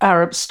first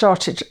Arabs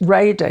started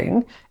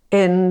raiding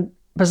in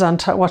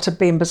Byzantine, what had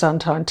been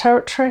Byzantine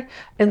territory,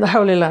 in the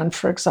Holy Land,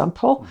 for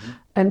example,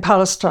 in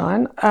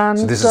Palestine. And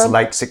so this is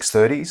late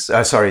 630s?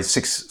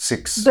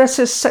 This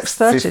is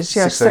 630s,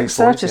 yes,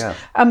 630s. Yeah.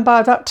 And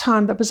by that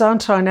time, the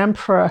Byzantine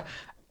emperor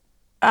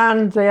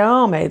and the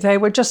army, they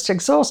were just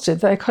exhausted.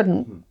 They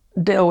couldn't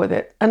deal with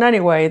it. And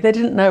anyway, they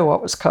didn't know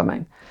what was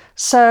coming.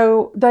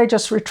 So they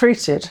just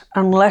retreated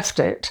and left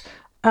it.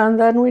 And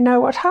then we know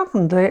what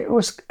happened. It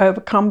was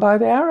overcome by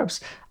the Arabs.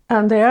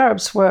 And the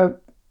Arabs were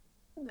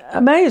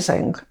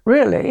amazing,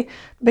 really,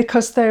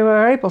 because they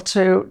were able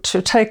to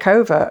take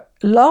over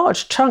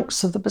large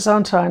chunks of the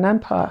Byzantine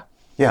Empire.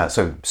 Yeah,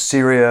 so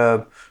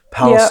Syria,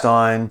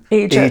 Palestine,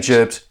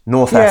 Egypt,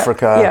 North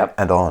Africa,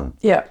 and on.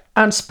 Yeah,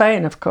 and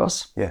Spain, of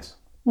course. Yes.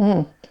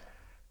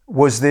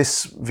 Was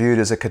this viewed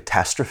as a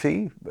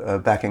catastrophe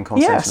back in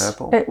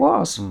Constantinople? Yes, it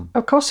was.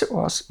 Of course it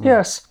was,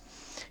 yes.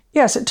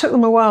 Yes, it took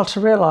them a while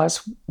to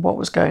realise what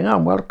was going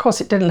on. Well, of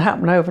course, it didn't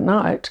happen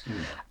overnight.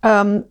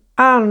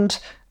 And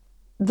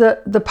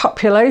the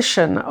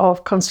population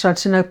of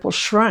Constantinople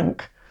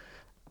shrank,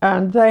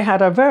 and they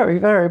had a very,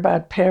 very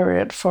bad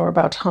period for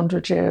about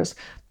 100 years.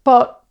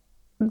 But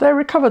they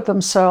recovered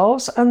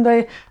themselves, and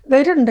they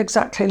didn't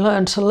exactly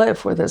learn to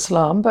live with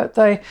Islam, but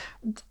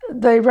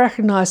they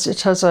recognized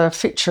it as a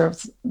feature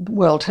of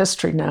world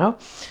history now,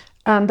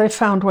 and they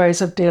found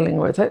ways of dealing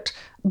with it.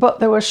 But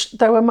they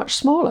were much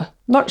smaller,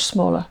 much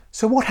smaller.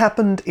 So what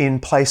happened in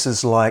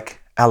places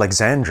like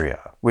Alexandria,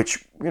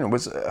 which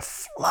was a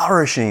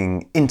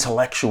flourishing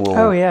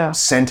intellectual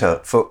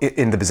center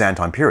in the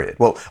Byzantine period?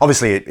 Well,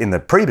 obviously in the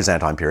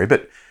pre-Byzantine period,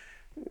 but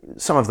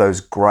some of those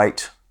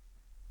great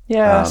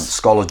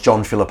scholars,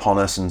 John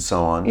Philoponus and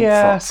so on,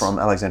 from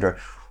Alexandria.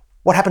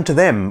 What happened to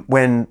them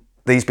when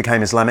these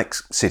became Islamic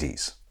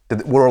cities?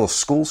 Were all the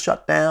schools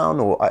shut down?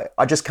 Or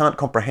I just can't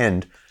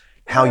comprehend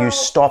how you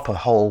stop a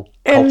whole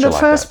culture in the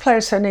like first that.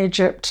 place in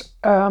Egypt,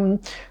 the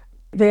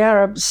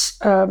Arabs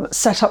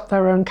set up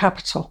their own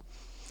capital,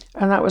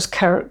 and that was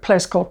a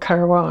place called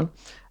Kairouan.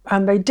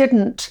 And they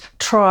didn't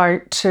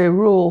try to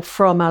rule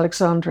from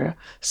Alexandria.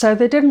 So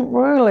they didn't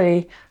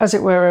really, as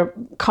it were,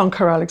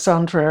 conquer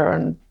Alexandria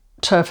and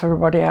turf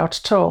everybody out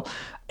at all.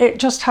 It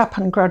just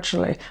happened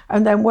gradually.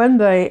 And then when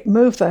they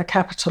moved their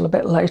capital a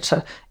bit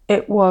later,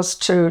 it was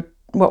to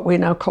what we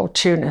now call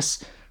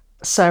Tunis.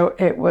 So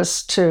it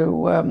was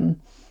to,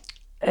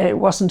 it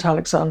wasn't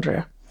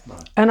Alexandria.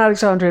 Right. And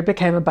Alexandria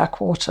became a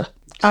backwater.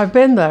 I've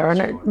been there,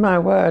 and my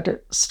word,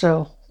 it's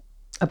still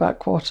a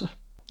backwater.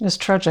 It's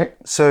tragic.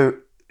 So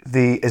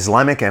the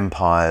Islamic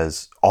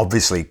empires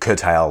obviously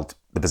curtailed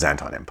the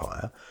Byzantine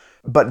Empire,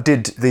 but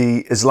did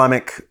the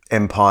Islamic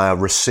Empire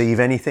receive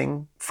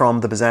anything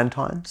from the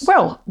Byzantines?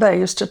 Well, they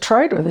used to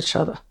trade with each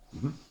other.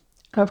 Mm-hmm.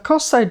 Of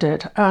course they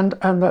did. And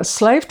the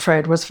slave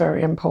trade was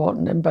very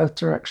important in both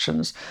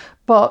directions.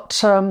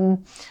 But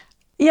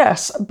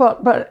yes,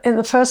 but in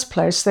the first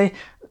place, a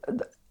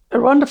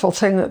wonderful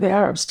thing that the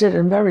Arabs did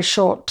in very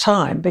short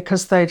time,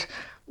 because they'd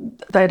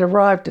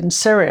arrived in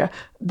Syria,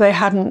 they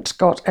hadn't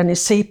got any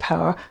sea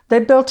power. They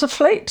built a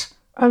fleet,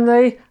 and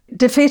they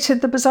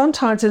defeated the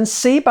Byzantines in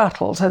sea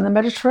battles in the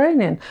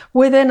Mediterranean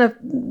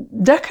within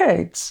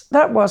decades.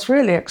 That was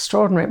really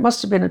extraordinary. It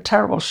must have been a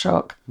terrible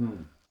shock.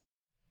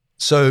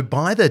 So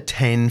by the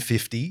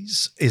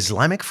 1050s,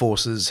 Islamic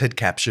forces had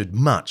captured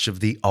much of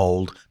the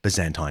old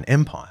Byzantine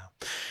Empire.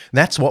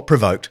 That's what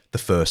provoked the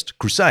First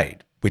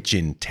Crusade, which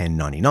in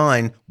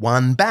 1099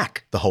 won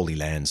back the Holy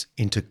Lands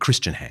into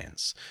Christian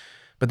hands.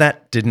 But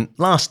that didn't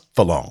last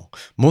for long.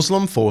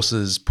 Muslim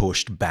forces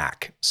pushed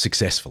back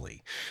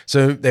successfully.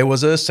 So there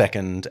was a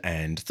Second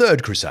and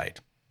Third Crusade,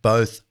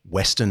 both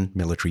Western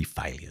military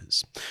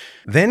failures.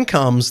 Then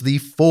comes the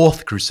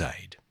Fourth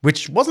Crusade,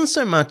 which wasn't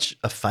so much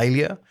a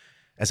failure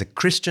as a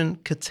Christian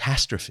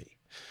catastrophe.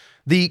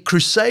 The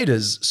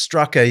Crusaders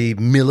struck a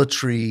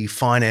military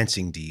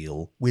financing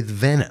deal with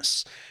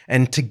Venice,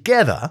 and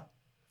together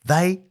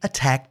they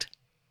attacked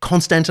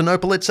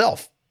Constantinople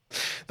itself.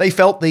 They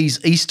felt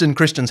these Eastern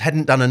Christians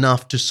hadn't done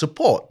enough to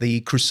support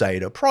the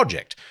Crusader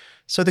project.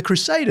 So the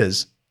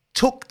Crusaders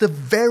took the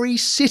very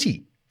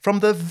city from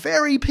the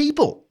very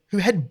people who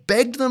had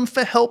begged them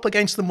for help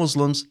against the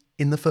Muslims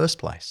in the first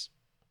place.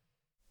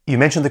 You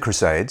mentioned the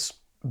Crusades.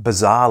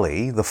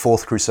 Bizarrely, the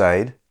Fourth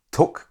Crusade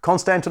took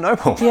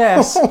Constantinople.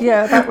 Yes,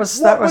 yeah, that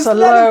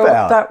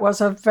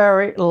was a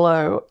very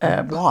low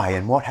ebb. Why,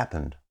 and what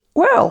happened?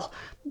 Well,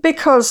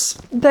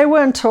 because they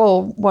weren't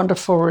all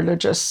wonderful,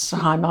 religious,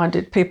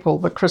 high-minded people,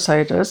 the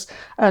Crusaders,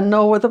 and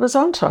nor were the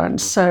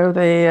Byzantines. So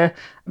the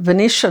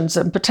Venetians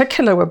in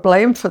particular were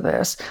blamed for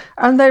this,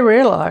 and they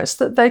realised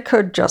that they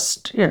could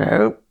just,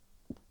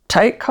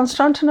 take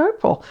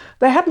Constantinople.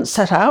 They hadn't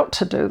set out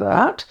to do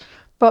that,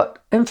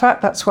 but in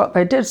fact that's what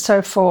they did.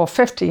 So for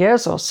 50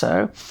 years or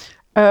so,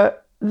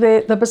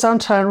 the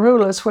Byzantine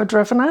rulers were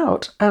driven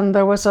out, and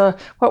there was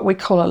what we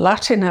call a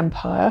Latin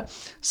empire.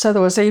 So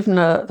there was it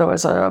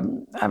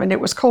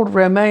was called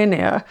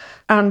Romania,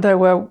 and there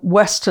were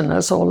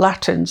Westerners, or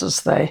Latins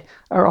as they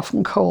are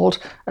often called,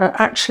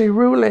 actually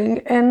ruling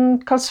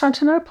in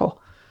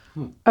Constantinople.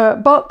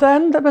 But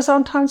then the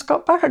Byzantines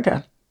got back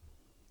again.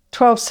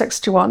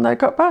 1261, they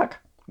got back.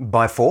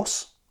 By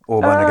force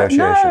or by negotiation?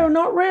 No,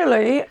 not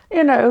really.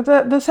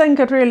 The thing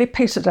had really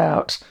petered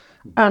out.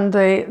 And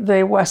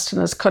the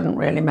Westerners couldn't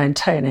really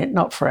maintain it,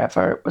 not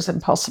forever. It was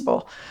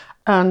impossible.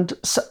 And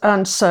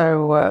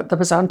so the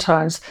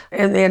Byzantines,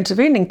 in the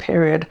intervening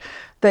period,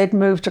 they'd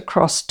moved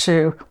across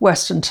to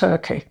Western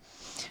Turkey,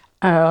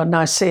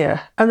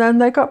 Nicaea, and then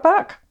they got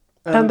back.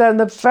 And then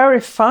the very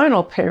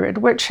final period,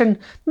 which in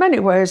many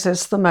ways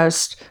is the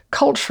most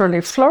culturally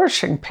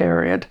flourishing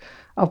period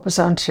of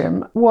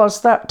Byzantium,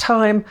 was that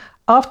time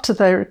after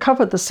they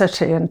recovered the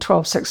city in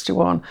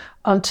 1261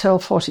 until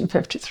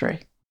 1453.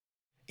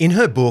 In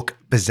her book,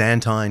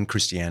 Byzantine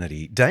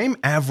Christianity, Dame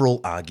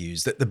Avril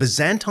argues that the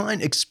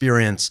Byzantine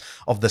experience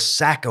of the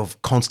sack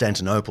of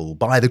Constantinople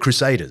by the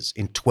Crusaders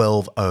in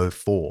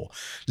 1204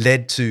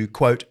 led to,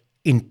 quote,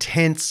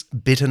 intense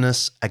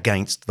bitterness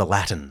against the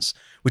Latins,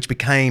 which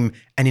became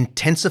an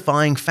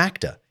intensifying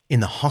factor in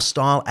the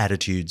hostile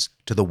attitudes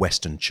to the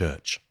Western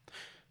Church.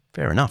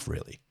 Fair enough,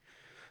 really.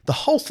 The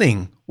whole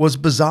thing was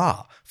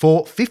bizarre.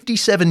 For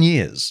 57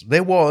 years,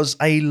 there was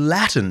a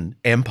Latin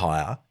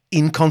empire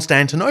in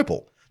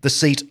Constantinople, the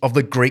seat of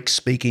the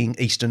Greek-speaking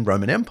Eastern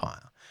Roman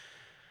Empire.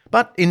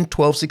 But in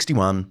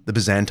 1261, the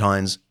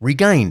Byzantines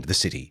regained the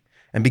city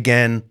and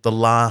began the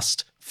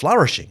last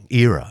flourishing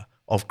era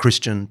of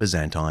Christian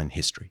Byzantine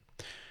history.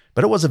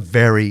 But it was a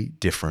very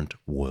different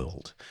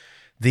world.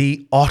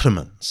 The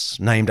Ottomans,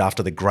 named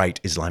after the great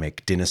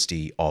Islamic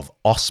dynasty of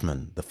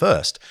Osman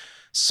I,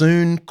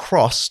 soon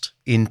crossed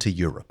into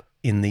Europe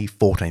in the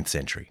 14th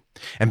century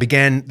and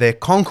began their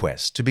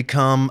conquest to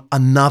become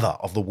another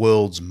of the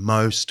world's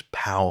most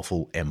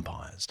powerful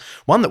empires,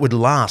 one that would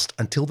last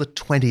until the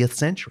 20th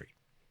century.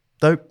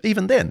 Though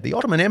even then, the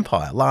Ottoman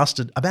Empire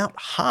lasted about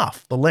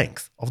half the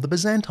length of the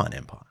Byzantine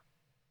Empire.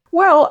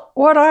 Well,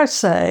 what I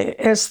say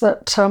is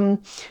that,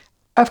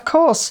 of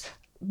course,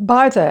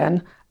 by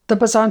then, the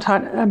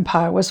Byzantine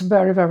Empire was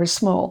very, very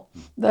small.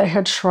 They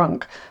had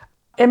shrunk.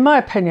 In my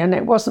opinion,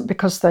 it wasn't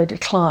because they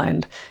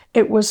declined.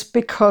 It was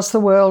because the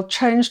world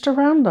changed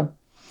around them.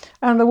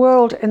 And the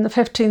world in the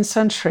 15th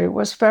century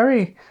was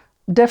very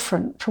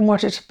different from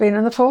what it had been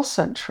in the 4th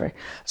century.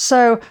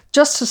 So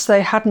just as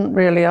they hadn't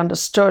really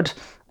understood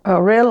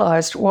or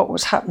realised what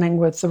was happening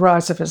with the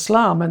rise of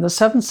Islam in the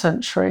 7th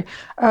century,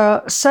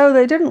 so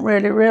they didn't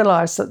really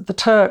realise that the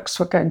Turks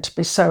were going to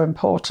be so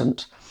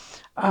important.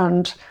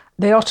 And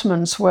the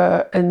Ottomans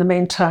were, in the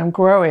meantime,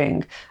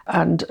 growing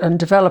and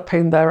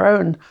developing their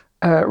own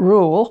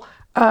rule,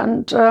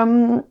 and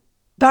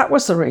that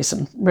was the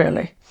reason,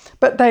 really.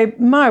 But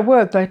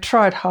they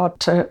tried hard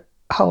to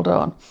hold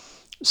on.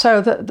 So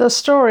the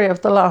story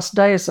of the last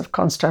days of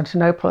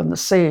Constantinople and the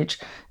siege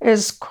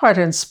is quite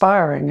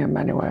inspiring in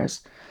many ways.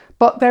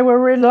 But they were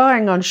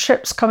relying on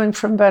ships coming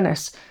from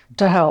Venice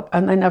to help,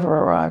 and they never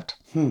arrived.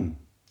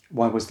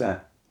 Why was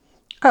that?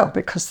 Oh,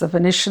 because the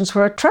Venetians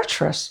were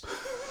treacherous.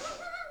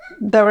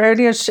 They were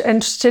only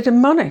interested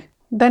in money.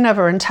 They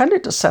never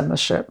intended to send the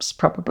ships,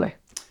 probably.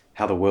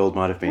 How the world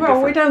might have been different.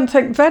 Well, we don't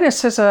think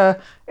Venice is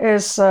a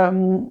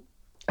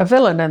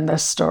villain in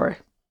this story.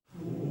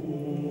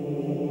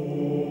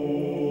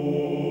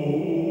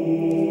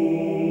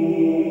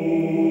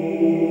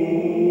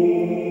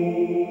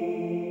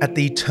 At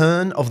the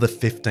turn of the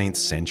 15th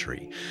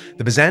century,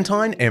 the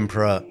Byzantine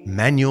Emperor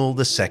Manuel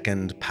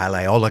II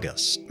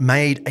Palaeologus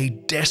made a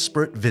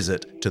desperate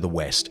visit to the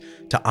West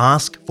to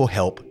ask for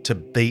help to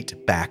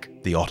beat back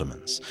the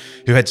Ottomans,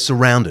 who had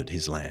surrounded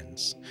his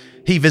lands.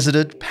 He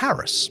visited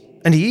Paris,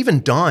 and he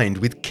even dined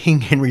with King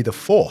Henry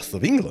IV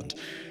of England,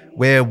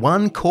 where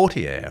one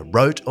courtier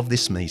wrote of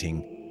this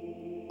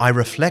meeting, "I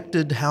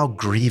reflected how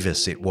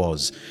grievous it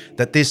was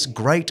that this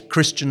great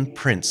Christian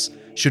prince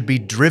should be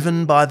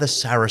driven by the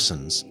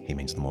Saracens," he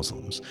means the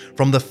Muslims,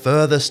 "from the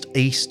furthest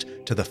east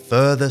to the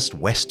furthest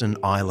western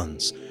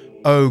islands.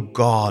 O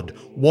God,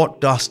 what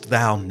dost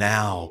thou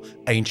now,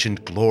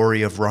 ancient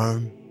glory of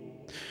Rome?"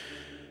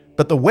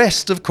 But the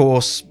West, of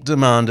course,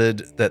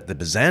 demanded that the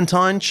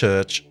Byzantine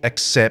Church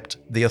accept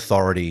the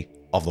authority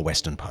of the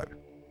Western Pope,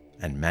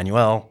 and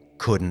Manuel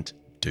couldn't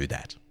do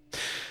that.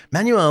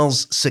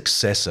 Manuel's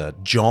successor,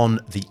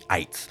 John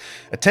VIII,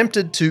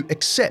 attempted to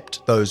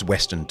accept those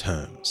Western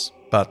terms,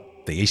 but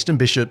the Eastern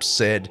bishops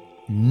said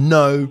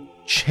no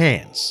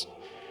chance.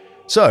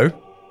 So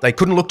they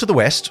couldn't look to the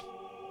West,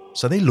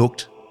 so they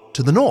looked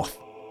to the North,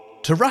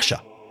 to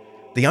Russia,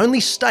 the only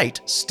state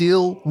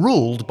still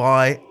ruled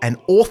by an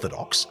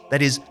Orthodox,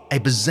 that is, a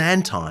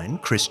Byzantine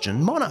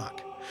Christian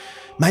monarch.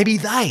 Maybe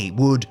they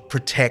would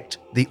protect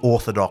the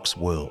Orthodox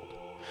world.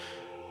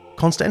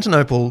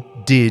 Constantinople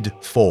did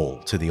fall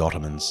to the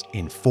Ottomans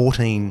in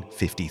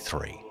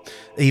 1453.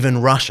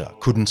 Even Russia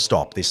couldn't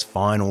stop this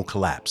final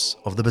collapse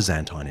of the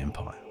Byzantine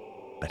Empire.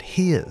 But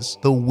here's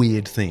the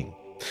weird thing.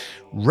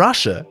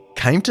 Russia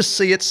came to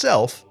see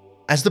itself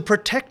as the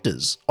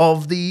protectors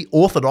of the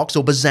Orthodox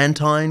or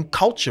Byzantine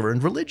culture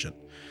and religion.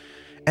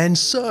 And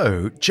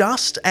so,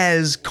 just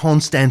as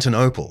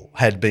Constantinople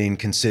had been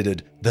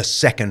considered the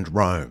second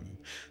Rome,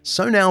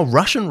 so now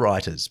Russian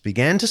writers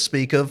began to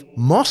speak of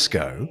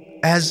Moscow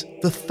as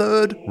the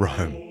third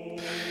Rome.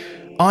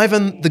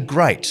 Ivan the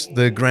Great,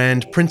 the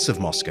Grand Prince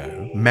of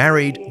Moscow,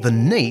 married the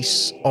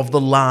niece of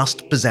the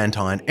last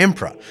Byzantine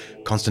emperor,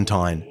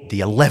 Constantine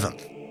XI,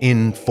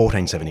 in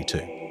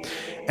 1472.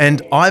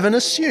 And Ivan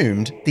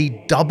assumed the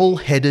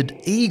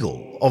double-headed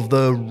eagle of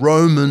the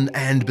Roman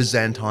and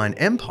Byzantine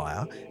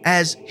Empire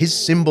as his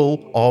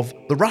symbol of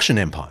the Russian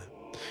Empire.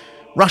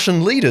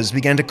 Russian leaders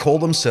began to call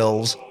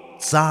themselves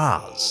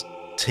Tsars,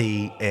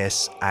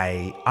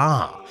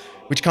 T-S-A-R,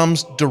 which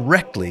comes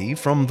directly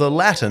from the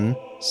Latin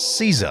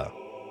Caesar.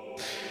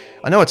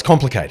 I know it's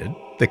complicated.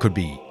 There could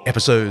be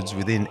episodes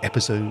within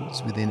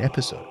episodes within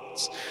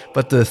episodes.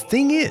 But the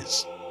thing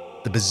is,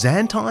 the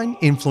Byzantine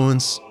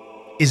influence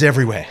is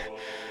everywhere.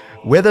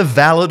 Whether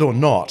valid or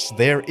not,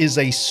 there is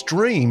a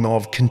stream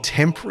of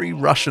contemporary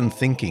Russian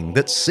thinking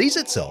that sees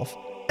itself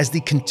as the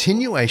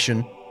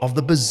continuation of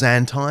the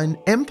Byzantine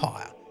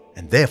Empire,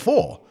 and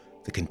therefore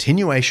the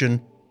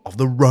continuation of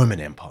the Roman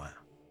Empire.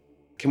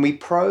 Can we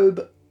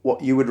probe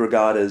what you would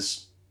regard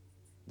as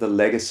the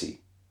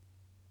legacy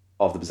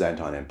of the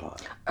Byzantine Empire?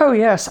 Oh,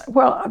 yes.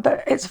 Well,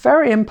 it's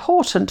very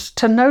important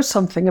to know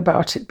something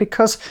about it,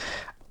 because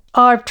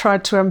I've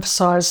tried to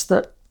emphasise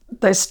that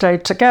they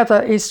stayed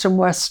together, East and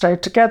West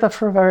stayed together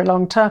for a very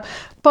long time.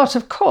 But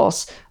of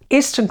course,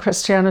 Eastern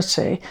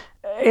Christianity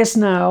is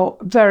now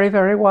very,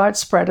 very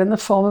widespread in the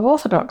form of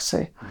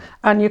Orthodoxy.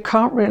 And you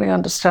can't really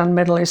understand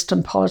Middle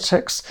Eastern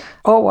politics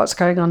or what's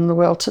going on in the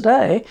world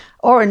today,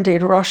 or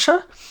indeed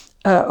Russia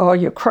or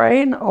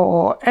Ukraine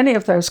or any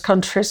of those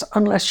countries,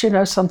 unless you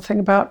know something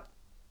about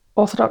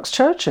Orthodox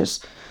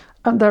churches.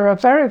 And there are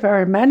very,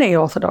 very many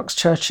Orthodox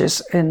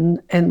churches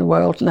in the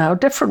world now,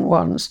 different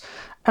ones.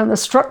 And the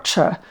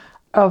structure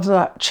of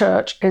that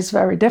church is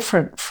very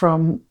different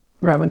from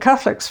Roman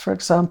Catholics, for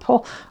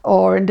example,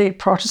 or indeed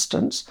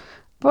Protestants.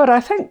 But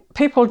I think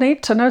people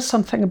need to know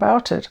something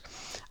about it.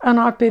 And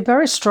I'd be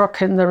very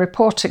struck in the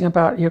reporting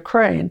about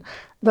Ukraine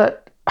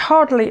that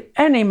hardly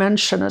any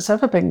mention has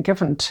ever been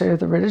given to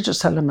the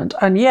religious element.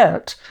 And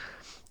yet,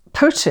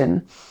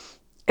 Putin,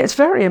 it's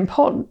very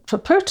important for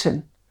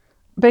Putin,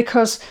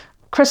 because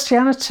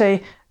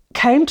Christianity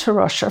came to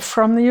Russia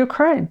from the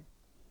Ukraine.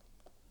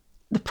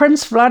 The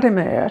Prince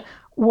Vladimir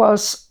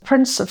was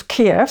Prince of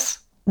Kiev,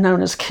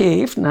 known as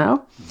Kiev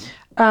now,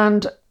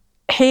 and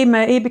he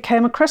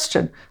became a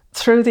Christian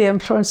through the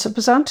influence of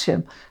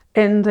Byzantium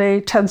in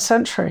the 10th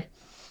century.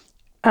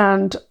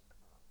 And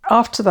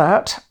after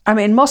that,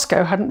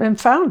 Moscow hadn't been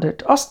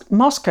founded.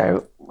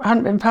 Moscow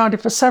hadn't been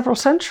founded for several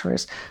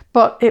centuries,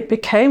 but it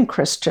became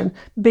Christian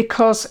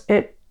because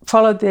it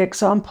followed the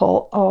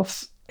example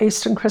of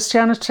Eastern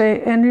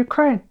Christianity in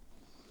Ukraine.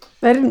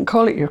 They didn't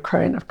call it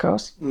Ukraine, of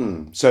course.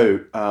 So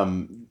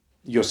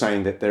you're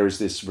saying that there is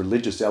this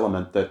religious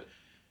element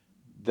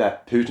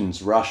that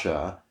Putin's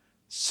Russia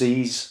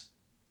sees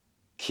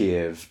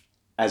Kiev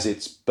as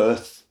its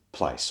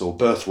birthplace or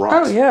birthright.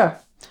 Oh, yeah.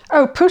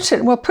 Oh,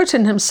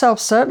 Putin himself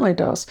certainly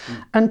does.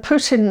 And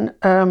Putin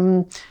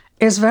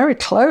is very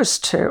close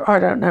to, I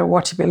don't know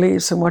what he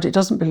believes and what he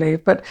doesn't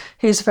believe, but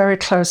he's very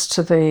close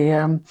to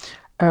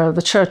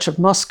the Church of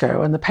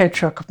Moscow and the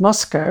Patriarch of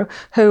Moscow,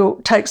 who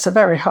takes a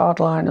very hard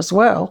line as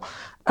well.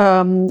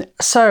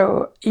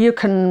 So you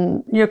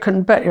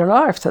can bet your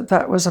life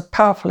that was a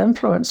powerful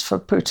influence for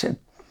Putin.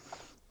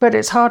 But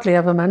it's hardly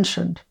ever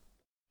mentioned.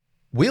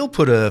 We'll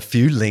put a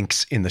few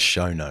links in the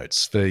show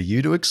notes for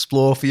you to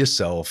explore for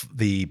yourself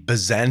the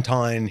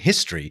Byzantine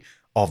history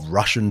of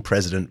Russian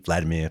President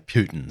Vladimir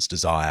Putin's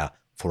desire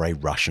for a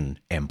Russian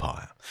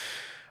empire.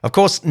 Of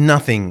course,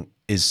 nothing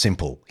is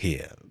simple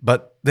here,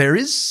 but there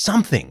is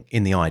something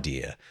in the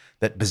idea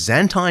that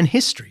Byzantine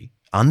history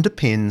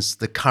underpins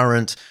the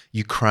current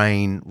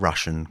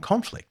Ukraine-Russian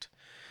conflict.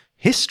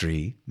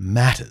 History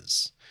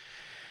matters.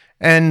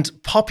 And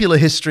popular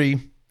history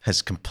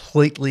has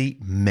completely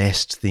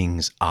messed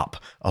things up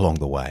along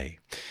the way.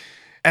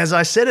 As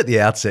I said at the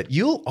outset,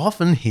 you'll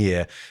often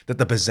hear that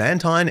the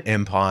Byzantine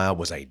Empire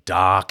was a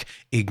dark,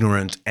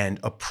 ignorant,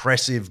 and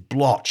oppressive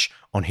blotch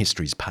on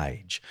history's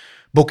page,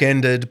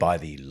 bookended by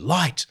the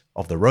light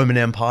of the Roman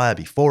Empire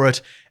before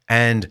it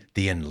and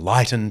the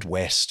enlightened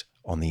West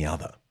on the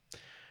other.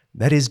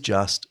 That is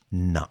just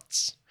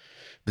nuts.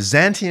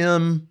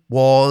 Byzantium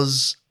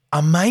was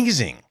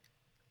amazing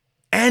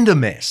and a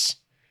mess.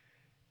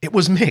 It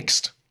was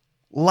mixed.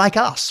 Like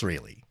us,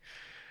 really.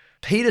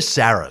 Peter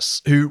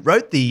Sarris, who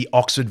wrote the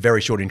Oxford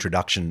Very Short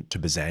Introduction to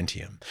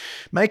Byzantium,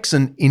 makes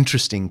an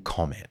interesting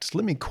comment.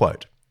 Let me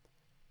quote.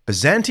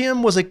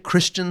 Byzantium was a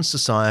Christian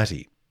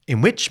society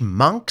in which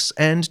monks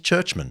and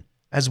churchmen,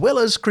 as well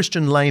as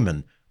Christian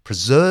laymen,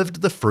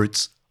 preserved the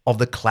fruits of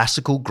the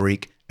classical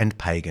Greek and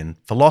pagan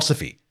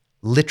philosophy,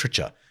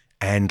 literature,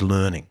 and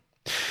learning.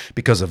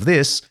 Because of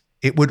this,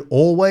 it would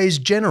always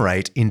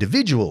generate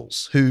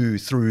individuals who,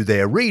 through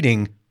their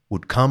reading,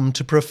 would come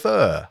to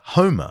prefer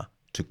Homer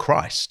to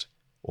Christ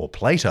or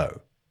Plato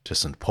to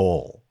St.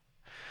 Paul.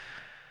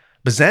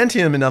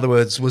 Byzantium, in other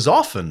words, was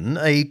often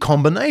a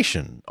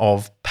combination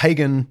of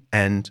pagan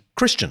and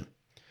Christian.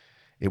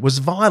 It was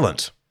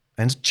violent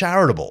and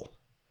charitable,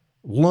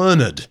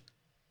 learned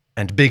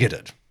and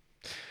bigoted.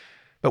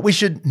 But we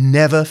should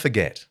never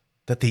forget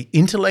that the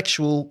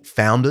intellectual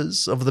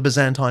founders of the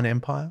Byzantine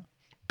Empire,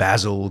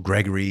 Basil,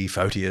 Gregory,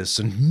 Photius,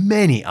 and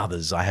many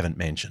others I haven't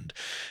mentioned,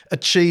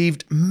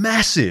 achieved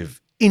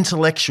massive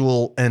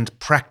intellectual and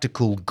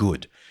practical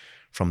good,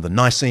 from the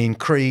Nicene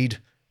Creed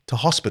to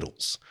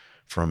hospitals,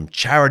 from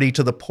charity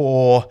to the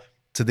poor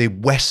to the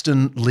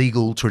Western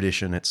legal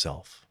tradition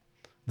itself.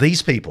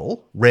 These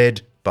people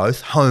read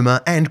both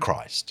Homer and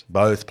Christ,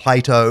 both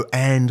Plato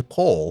and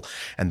Paul,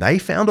 and they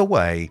found a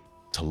way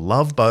to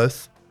love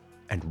both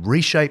and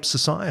reshape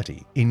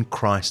society in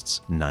Christ's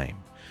name.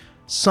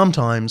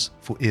 Sometimes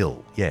for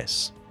ill,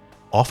 yes.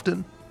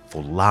 Often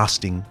for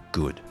lasting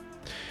good.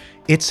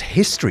 It's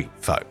history,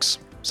 folks,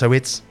 so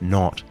it's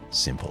not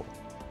simple.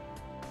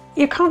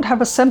 You can't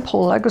have a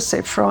simple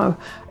legacy from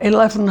an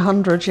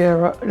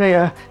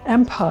 1100-year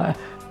empire.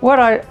 What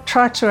I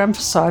try to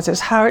emphasize is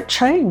how it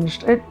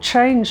changed. It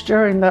changed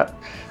during that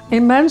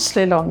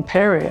immensely long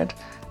period.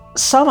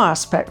 Some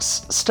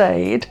aspects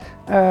stayed,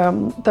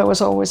 there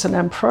was always an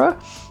emperor,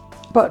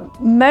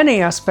 but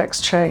many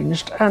aspects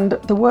changed, and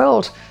the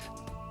world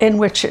in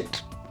which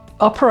it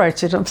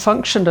operated and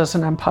functioned as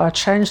an empire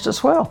changed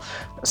as well.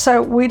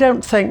 So we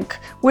don't think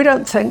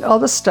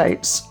other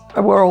states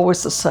were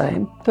always the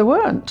same. They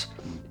weren't.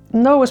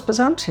 Nor was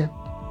Byzantium.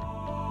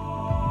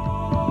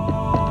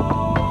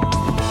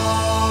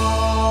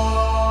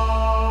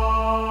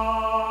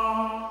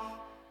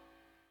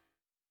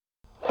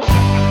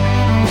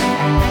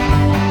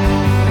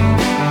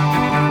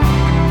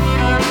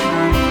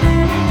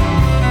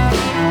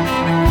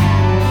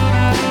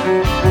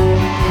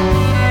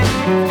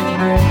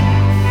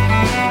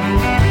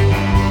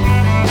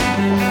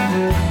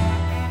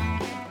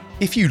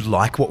 If you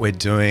like what we're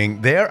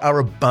doing, there are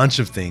a bunch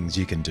of things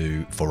you can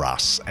do for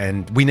us,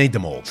 and we need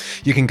them all.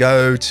 You can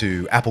go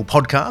to Apple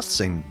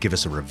Podcasts and give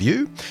us a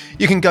review.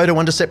 You can go to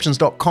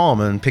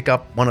undeceptions.com and pick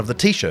up one of the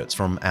t-shirts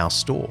from our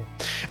store.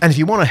 And if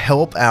you want to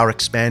help our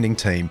expanding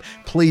team,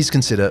 please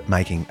consider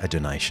making a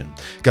donation.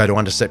 Go to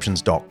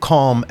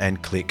undeceptions.com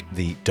and click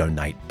the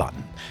donate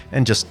button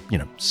and just,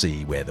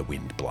 see where the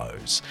wind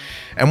blows.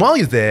 And while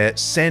you're there,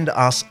 send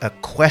us a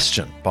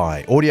question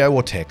by audio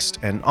or text,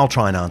 and I'll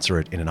try and answer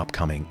it in an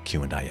upcoming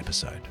Q&A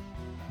episode.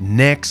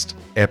 Next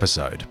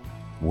episode,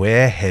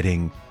 we're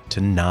heading to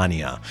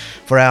Narnia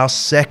for our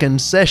second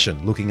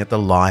session looking at the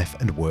life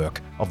and work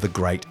of the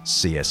great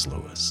C.S.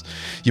 Lewis.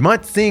 You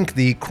might think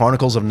the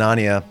Chronicles of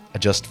Narnia are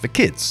just for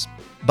kids,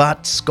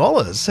 but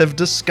scholars have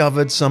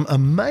discovered some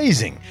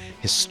amazing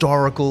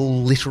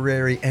historical,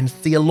 literary, and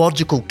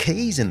theological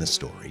keys in the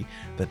story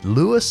that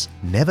Lewis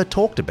never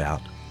talked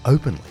about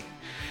openly,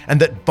 and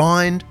that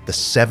bind the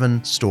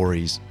 7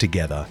 stories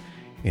together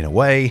in a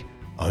way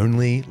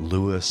only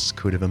Lewis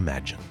could have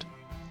imagined.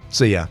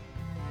 See ya.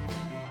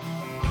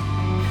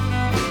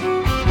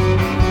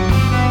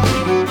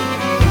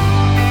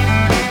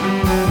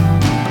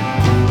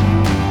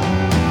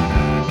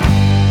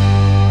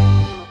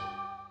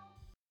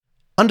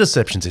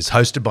 Undeceptions is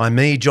hosted by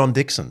me, John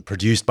Dixon,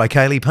 produced by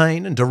Kaylee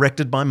Payne and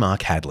directed by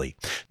Mark Hadley.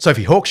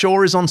 Sophie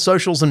Hawkshaw is on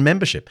socials and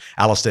membership.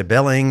 Alistair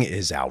Belling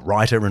is our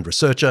writer and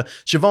researcher.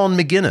 Siobhan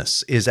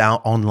McGuinness is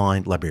our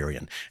online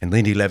librarian. And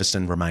Lindy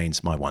Leviston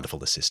remains my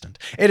wonderful assistant.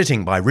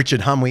 Editing by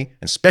Richard Humwee,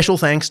 and special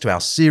thanks to our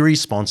series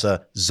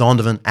sponsor,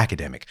 Zondervan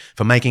Academic,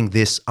 for making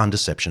this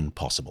Undeception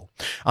possible.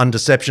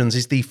 Undeceptions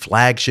is the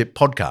flagship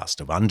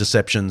podcast of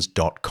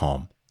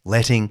undeceptions.com,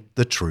 letting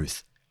the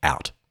truth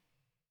out.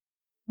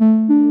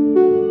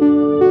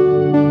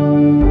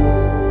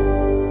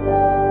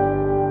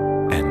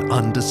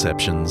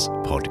 Undeceptions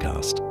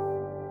podcast.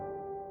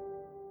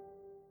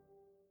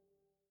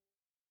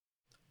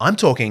 I'm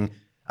talking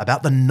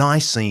about the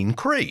Nicene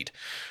Creed,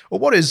 or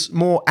what is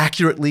more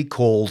accurately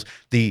called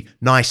the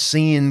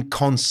Nicene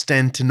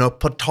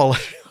Constantinopolitan.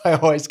 I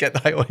always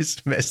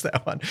mess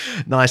that one.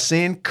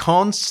 Nicene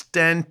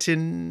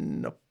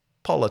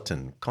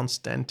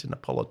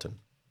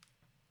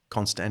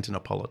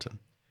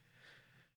Constantinopolitan.